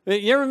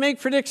 You ever make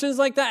predictions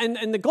like that?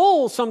 And the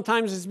goal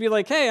sometimes is to be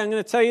like, hey, I'm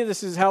going to tell you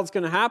this is how it's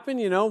going to happen,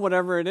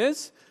 whatever it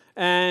is.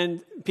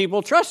 And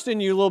people trust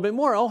in you a little bit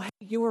more. Oh, hey,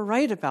 you were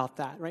right about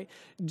that, right?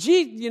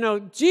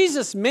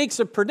 Jesus makes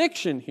a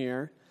prediction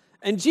here,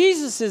 and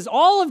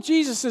all of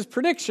Jesus'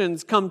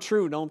 predictions come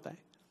true, don't they?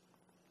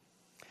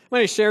 I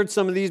might have shared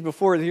some of these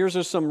before. Here's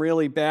are some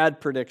really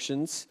bad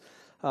predictions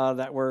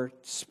that were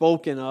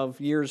spoken of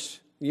years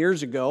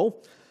ago.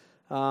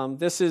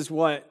 This is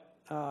what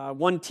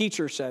one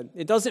teacher said.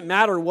 It doesn't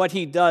matter what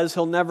he does,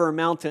 he'll never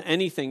amount to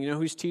anything. You know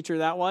whose teacher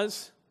that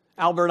was?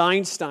 Albert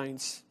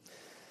Einstein's.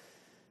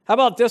 How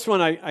about this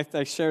one?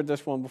 I shared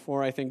this one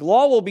before, I think.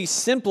 Law will be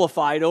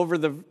simplified over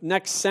the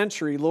next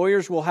century.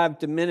 Lawyers will have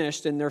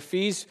diminished, and their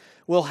fees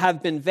will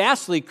have been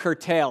vastly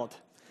curtailed.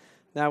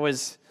 That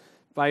was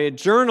by a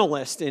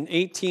journalist in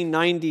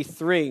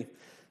 1893.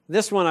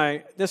 This one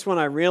I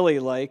really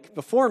like.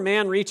 Before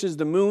man reaches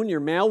the moon, your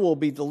mail will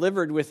be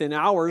delivered within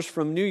hours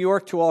from New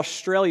York to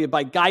Australia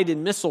by guided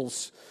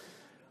missiles.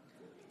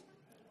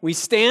 We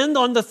stand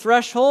on the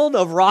threshold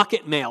of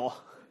rocket mail.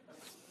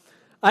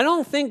 I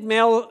don't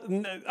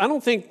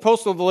think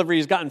postal delivery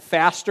has gotten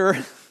faster.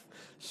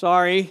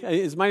 Sorry,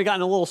 it might have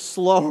gotten a little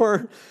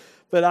slower.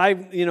 But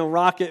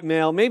rocket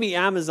mail, maybe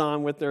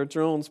Amazon with their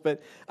drones.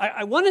 But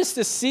I want us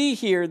to see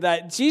here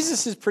that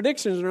Jesus'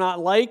 predictions are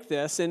not like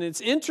this. And it's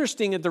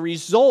interesting at the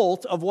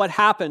result of what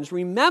happens.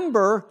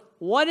 Remember,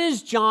 what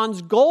is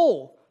John's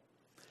goal?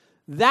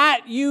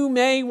 That you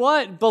may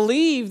what?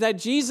 Believe that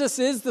Jesus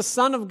is the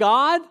Son of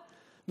God,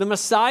 the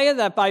Messiah,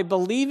 that by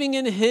believing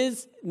in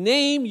his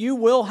name you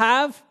will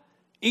have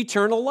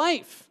eternal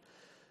life.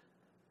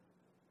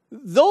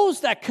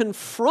 Those that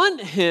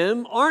confront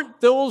him aren't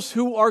those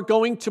who are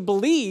going to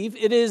believe.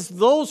 It is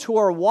those who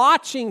are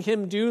watching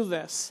him do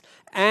this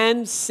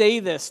and say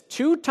this.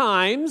 2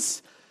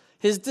 times,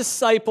 his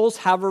disciples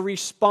have a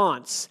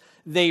response.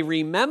 They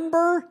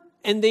remember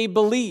and they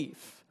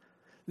believe.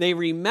 They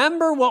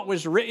remember what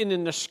was written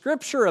in the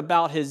scripture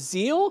about his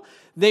zeal.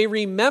 They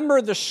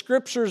remember the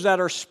scriptures that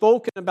are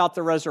spoken about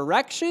the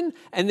resurrection.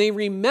 And they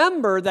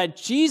remember that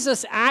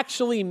Jesus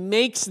actually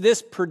makes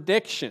this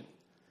prediction.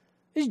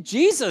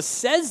 Jesus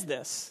says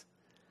this.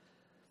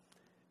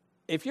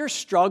 If you're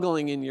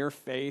struggling in your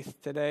faith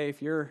today,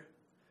 if you're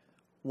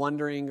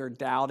wondering or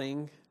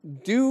doubting,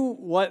 do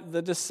what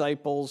the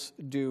disciples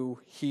do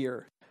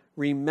here.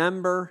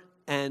 Remember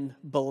and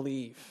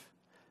believe.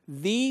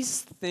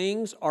 These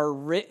things are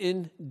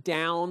written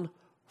down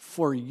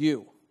for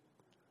you.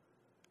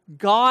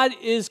 God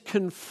is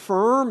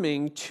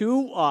confirming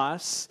to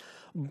us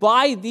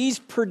by these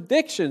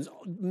predictions,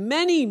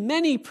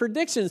 many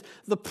predictions.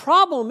 The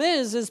problem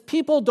is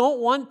people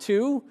don't want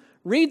to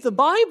read the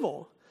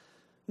Bible.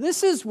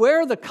 This is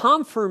where the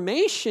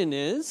confirmation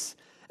is.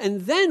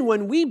 And then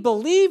when we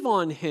believe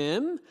on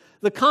him,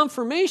 the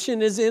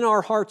confirmation is in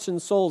our hearts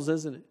and souls,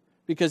 isn't it?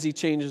 Because he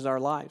changes our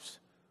lives.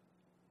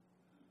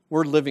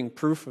 We're living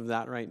proof of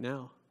that right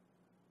now.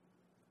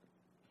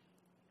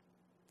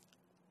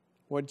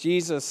 What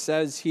Jesus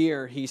says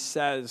here, he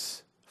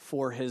says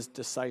for his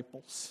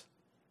disciples.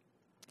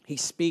 He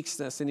speaks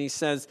this and he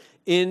says,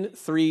 in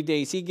 3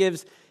 days. He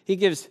gives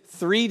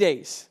 3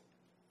 days.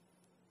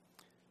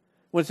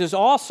 What this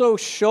also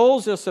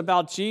shows us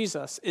about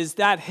Jesus is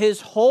that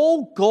his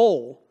whole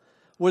goal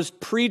was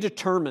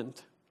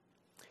predetermined.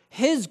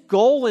 His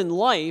goal in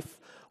life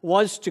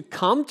was to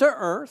come to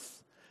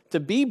earth, to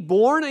be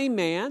born a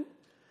man,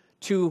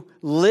 to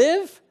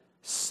live,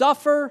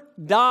 suffer,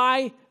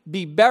 die,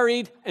 be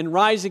buried, and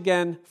rise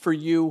again for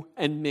you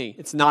and me.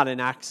 It's not an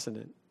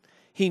accident.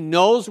 He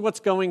knows what's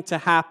going to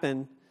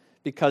happen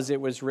because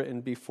it was written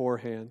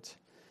beforehand.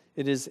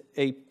 It is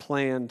a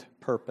planned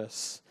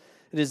purpose.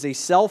 It is a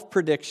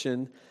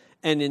self-prediction,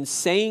 and in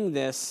saying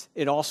this,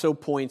 it also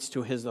points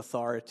to his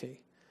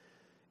authority.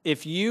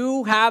 If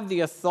you have the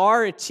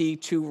authority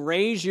to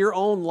raise your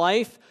own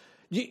life,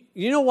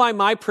 you know why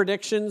my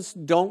predictions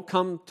don't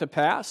come to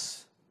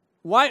pass?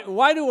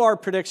 Why do our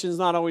predictions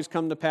not always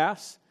come to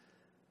pass?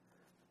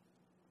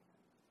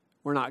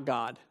 We're not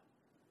God.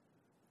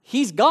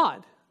 He's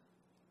God.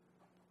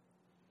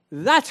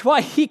 That's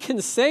why he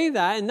can say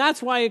that, and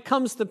that's why it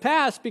comes to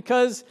pass,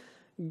 because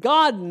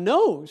God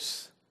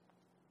knows.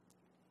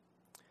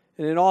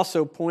 And it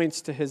also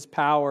points to his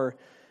power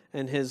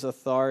and his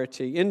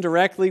authority.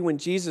 Indirectly, when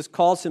Jesus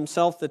calls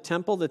himself the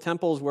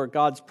temple is where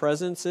God's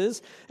presence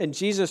is. And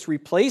Jesus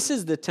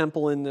replaces the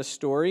temple in this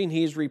story, and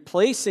he's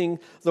replacing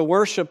the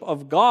worship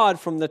of God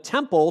from the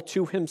temple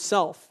to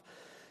himself.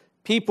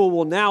 People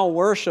will now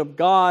worship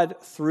God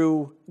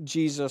through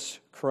Jesus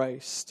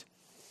Christ.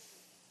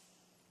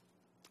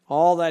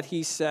 All that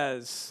he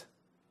says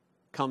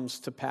comes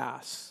to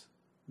pass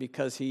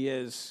because he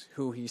is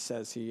who he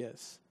says he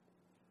is.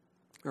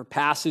 There are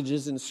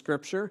passages in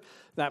Scripture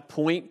that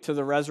point to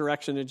the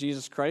resurrection of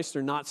Jesus Christ.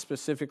 They're not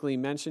specifically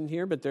mentioned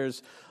here, but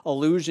there's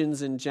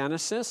allusions in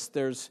Genesis.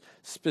 There's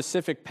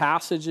specific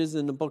passages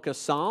in the book of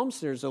Psalms.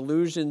 There's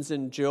allusions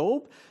in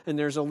Job, and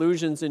there's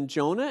allusions in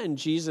Jonah. And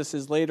Jesus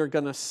is later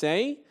going to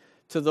say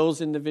to those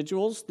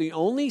individuals, the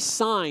only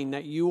sign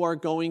that you are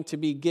going to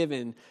be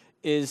given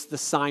is the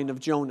sign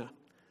of Jonah.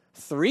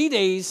 3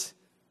 days,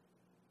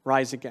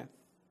 rise again.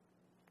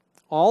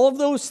 All of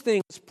those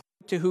things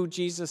to who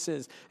Jesus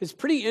is. It's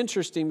pretty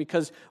interesting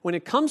because when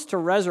it comes to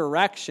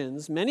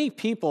resurrections, many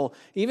people,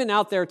 even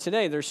out there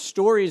today, there's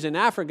stories in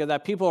Africa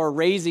that people are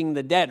raising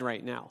the dead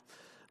right now.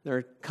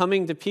 They're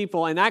coming to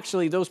people, and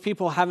actually those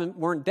people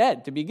weren't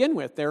dead to begin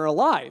with. They're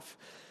alive.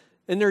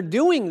 And they're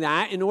doing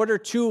that in order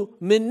to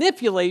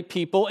manipulate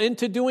people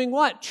into doing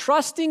what?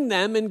 Trusting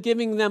them and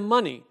giving them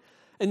money.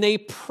 And they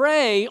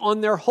prey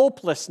on their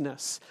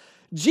hopelessness.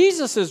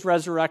 Jesus'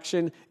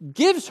 resurrection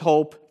gives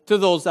hope to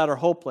those that are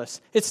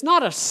hopeless. It's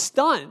not a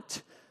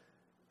stunt.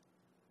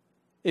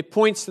 It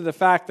points to the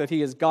fact that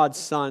he is God's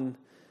Son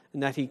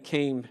and that he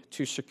came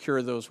to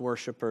secure those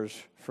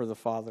worshipers for the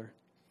Father.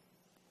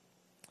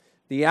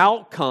 The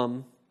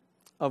outcome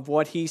of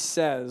what he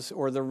says,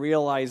 or the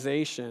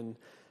realization,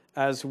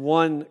 as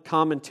one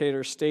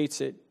commentator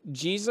states it,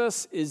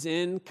 Jesus is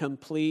in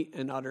complete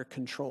and utter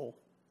control.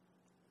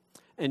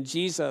 And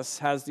Jesus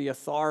has the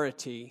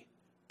authority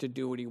to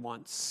do what he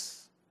wants.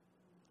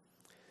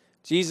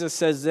 Jesus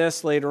says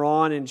this later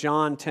on in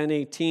John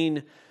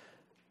 10:18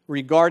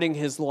 regarding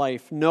his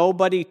life.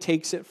 Nobody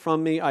takes it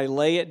from me. I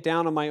lay it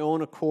down on my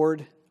own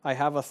accord. I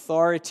have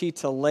authority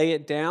to lay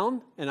it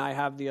down, and I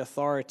have the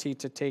authority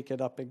to take it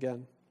up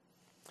again.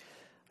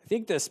 I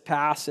think this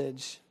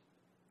passage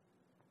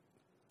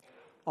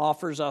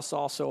offers us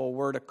also a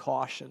word of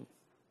caution.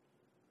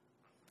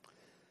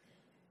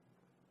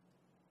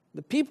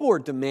 The people were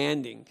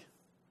demanding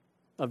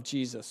of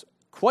Jesus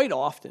quite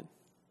often.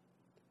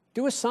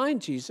 Do a sign,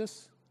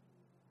 Jesus.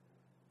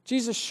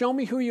 Jesus, show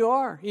me who you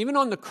are. Even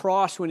on the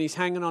cross, when he's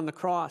hanging on the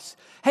cross.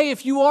 Hey,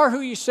 if you are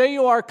who you say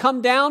you are,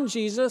 come down,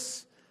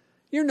 Jesus.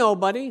 You're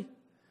nobody.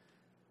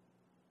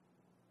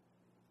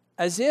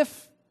 As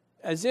if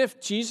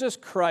Jesus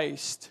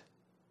Christ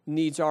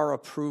needs our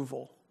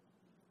approval.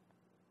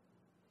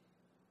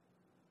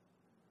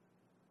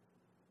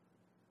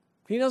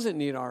 He doesn't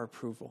need our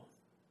approval.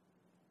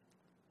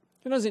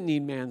 He doesn't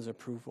need man's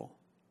approval.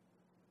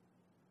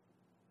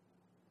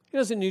 He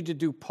doesn't need to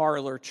do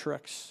parlor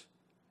tricks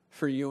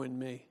for you and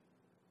me.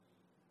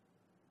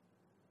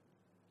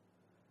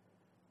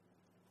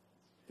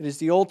 It is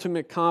the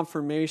ultimate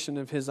confirmation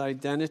of his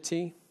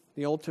identity,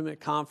 the ultimate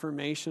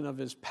confirmation of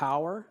his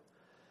power,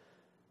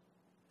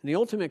 and the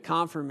ultimate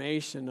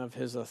confirmation of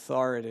his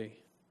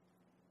authority.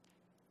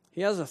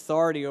 He has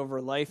authority over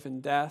life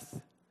and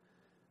death,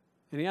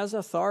 and he has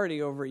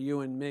authority over you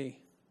and me.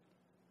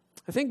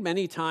 I think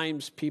many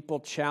times people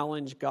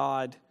challenge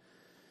God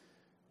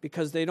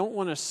because they don't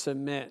want to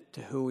submit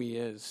to who he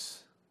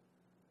is.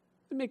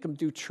 They make him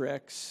do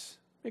tricks,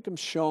 make him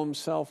show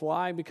himself.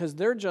 Why? Because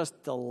they're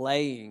just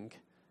delaying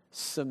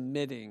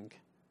submitting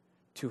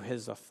to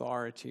his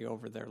authority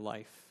over their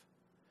life.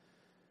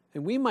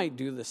 And we might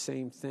do the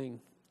same thing.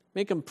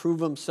 Make him prove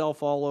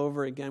himself all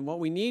over again. What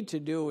we need to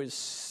do is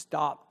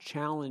stop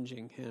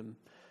challenging him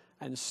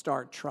and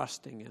start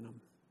trusting in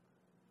him.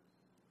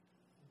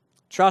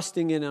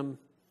 Trusting in him,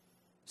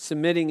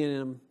 submitting in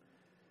him,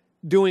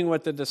 doing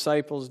what the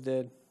disciples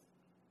did.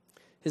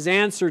 His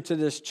answer to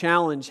this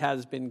challenge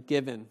has been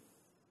given.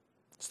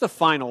 It's the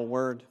final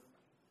word.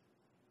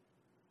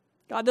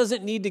 God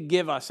doesn't need to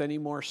give us any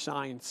more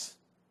signs.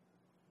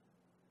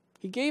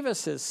 He gave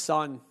us His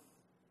Son.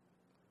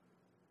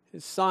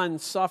 His Son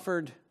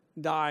suffered,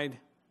 died,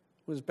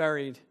 was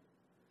buried,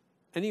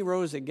 and He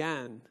rose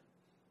again,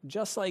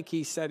 just like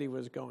He said He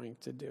was going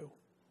to do.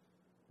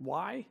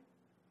 Why?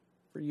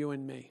 For you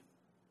and me.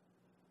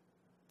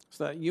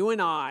 So that you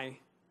and I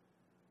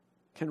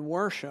can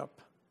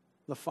worship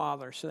the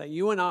Father, so that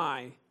you and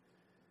I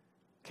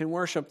can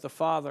worship the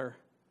Father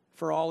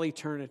for all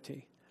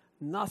eternity.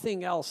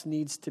 Nothing else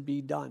needs to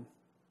be done.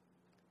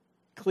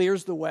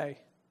 Clears the way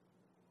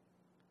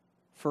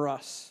for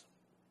us.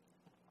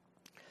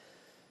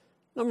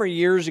 A number of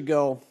years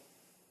ago,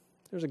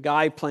 there's a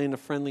guy playing a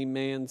friendly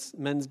men's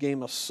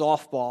game of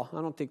softball.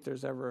 I don't think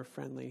there's ever a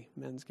friendly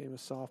men's game of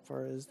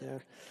softball, is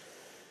there?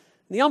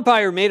 The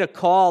umpire made a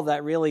call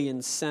that really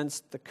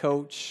incensed the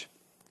coach.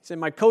 He said,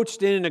 "My coach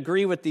didn't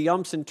agree with the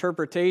ump's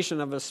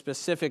interpretation of a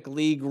specific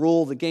league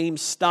rule. The game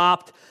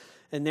stopped,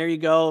 and there you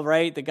go,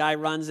 right? The guy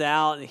runs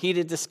out, and a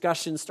heated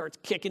discussion starts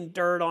kicking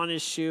dirt on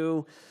his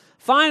shoe.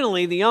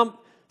 Finally, the ump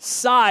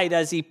sighed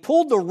as he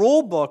pulled the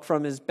rule book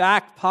from his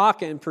back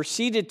pocket and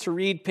proceeded to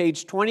read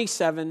page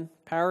 27,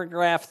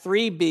 paragraph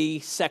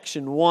 3b,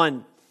 section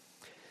 1.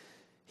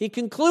 He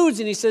concludes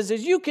and he says,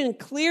 as you can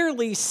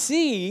clearly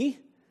see,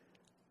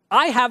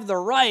 I have the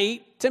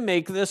right to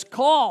make this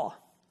call.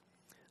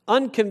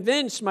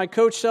 Unconvinced, my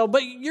coach said,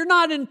 but you're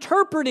not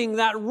interpreting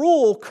that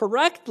rule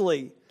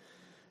correctly.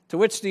 To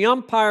which the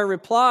umpire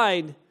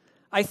replied,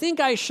 I think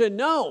I should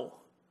know.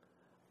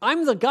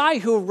 I'm the guy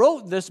who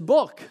wrote this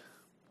book.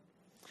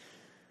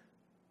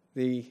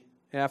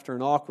 After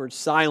an awkward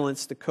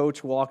silence, the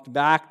coach walked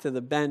back to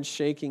the bench,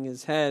 shaking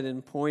his head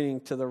and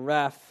pointing to the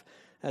ref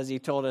as he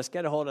told us,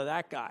 get a hold of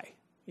that guy.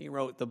 He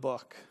wrote the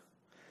book.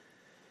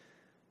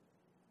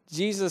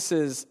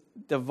 Jesus'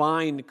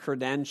 divine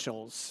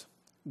credentials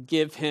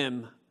give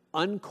him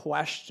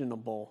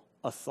unquestionable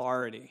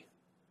authority.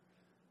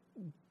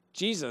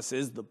 Jesus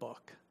is the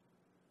book.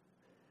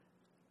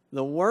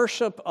 The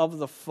worship of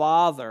the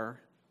Father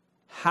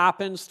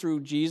happens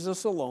through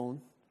Jesus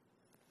alone,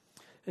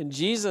 and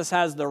Jesus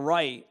has the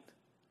right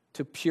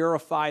to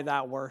purify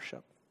that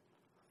worship.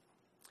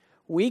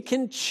 We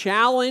can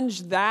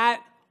challenge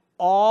that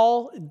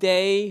all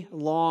day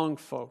long,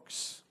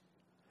 folks.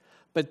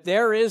 But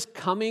there is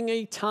coming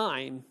a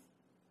time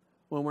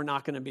when we're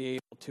not going to be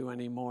able to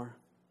anymore.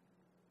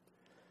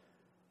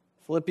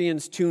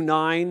 Philippians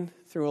 2:9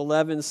 through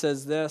 11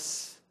 says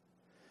this,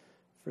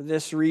 for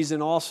this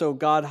reason also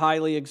God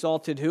highly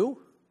exalted who?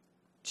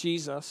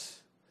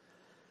 Jesus.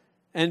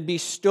 And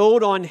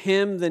bestowed on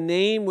him the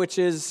name which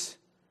is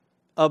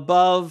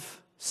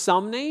above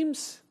some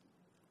names,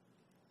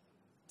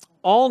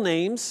 all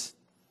names,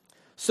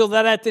 so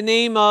that at the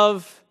name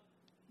of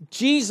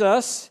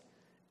Jesus,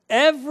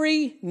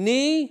 every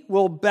knee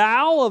will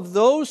bow of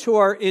those who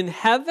are in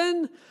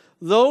heaven,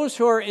 those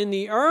who are in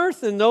the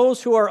earth, and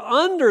those who are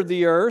under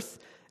the earth,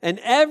 and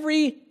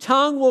every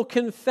tongue will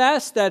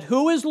confess that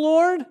who is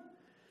Lord?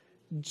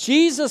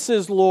 Jesus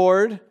is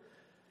Lord,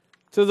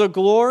 to the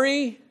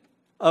glory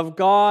of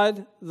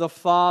God the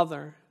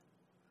Father.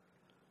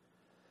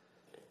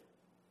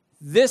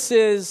 This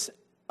is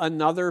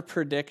another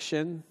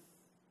prediction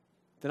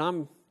that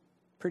I'm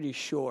pretty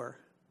sure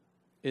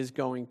is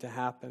going to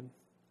happen.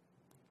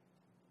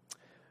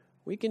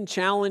 We can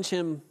challenge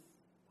him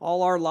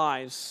all our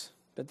lives,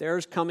 but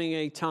there's coming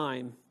a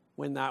time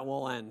when that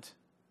will end.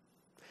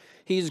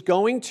 He's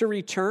going to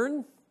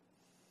return,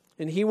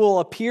 and he will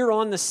appear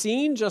on the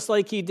scene just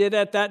like he did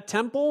at that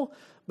temple,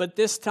 but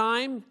this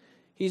time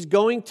he's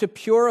going to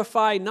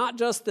purify not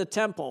just the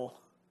temple,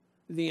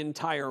 the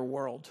entire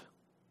world.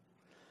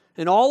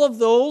 And all of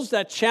those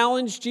that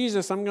challenge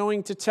Jesus, I'm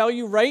going to tell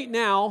you right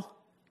now,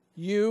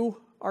 you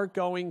are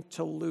going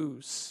to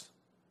lose.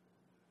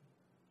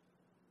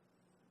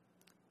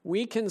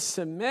 We can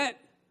submit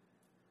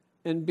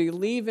and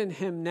believe in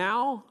him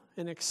now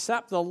and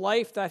accept the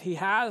life that he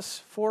has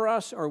for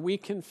us, or we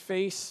can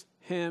face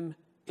him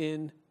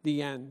in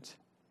the end.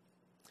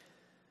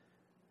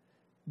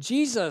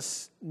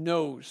 Jesus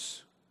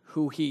knows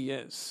who he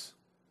is.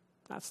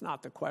 That's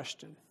not the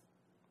question.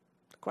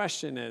 The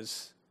question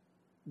is,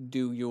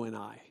 do you and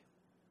I?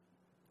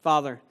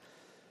 Father,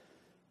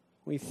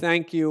 we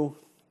thank you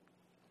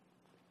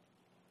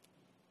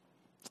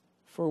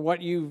for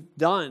what you've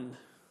done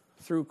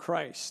through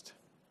Christ.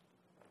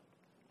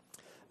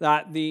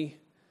 That the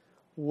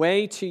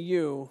way to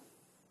you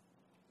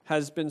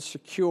has been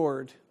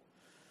secured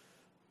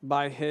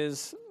by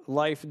his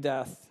life,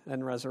 death,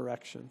 and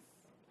resurrection.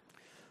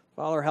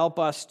 Father, help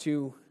us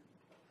to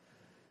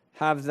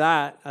have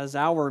that as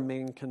our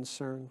main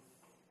concern.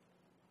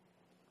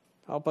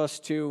 Help us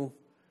to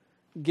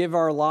give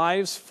our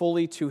lives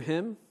fully to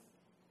him,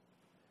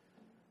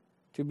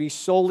 to be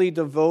solely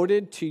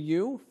devoted to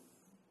you,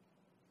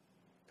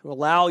 to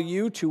allow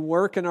you to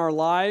work in our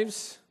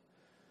lives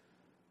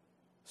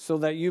so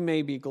that you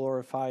may be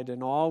glorified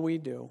in all we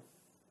do.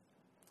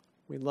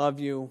 We love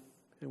you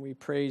and we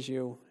praise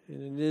you.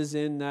 And it is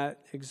in that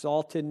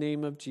exalted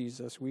name of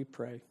Jesus we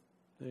pray.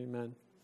 Amen.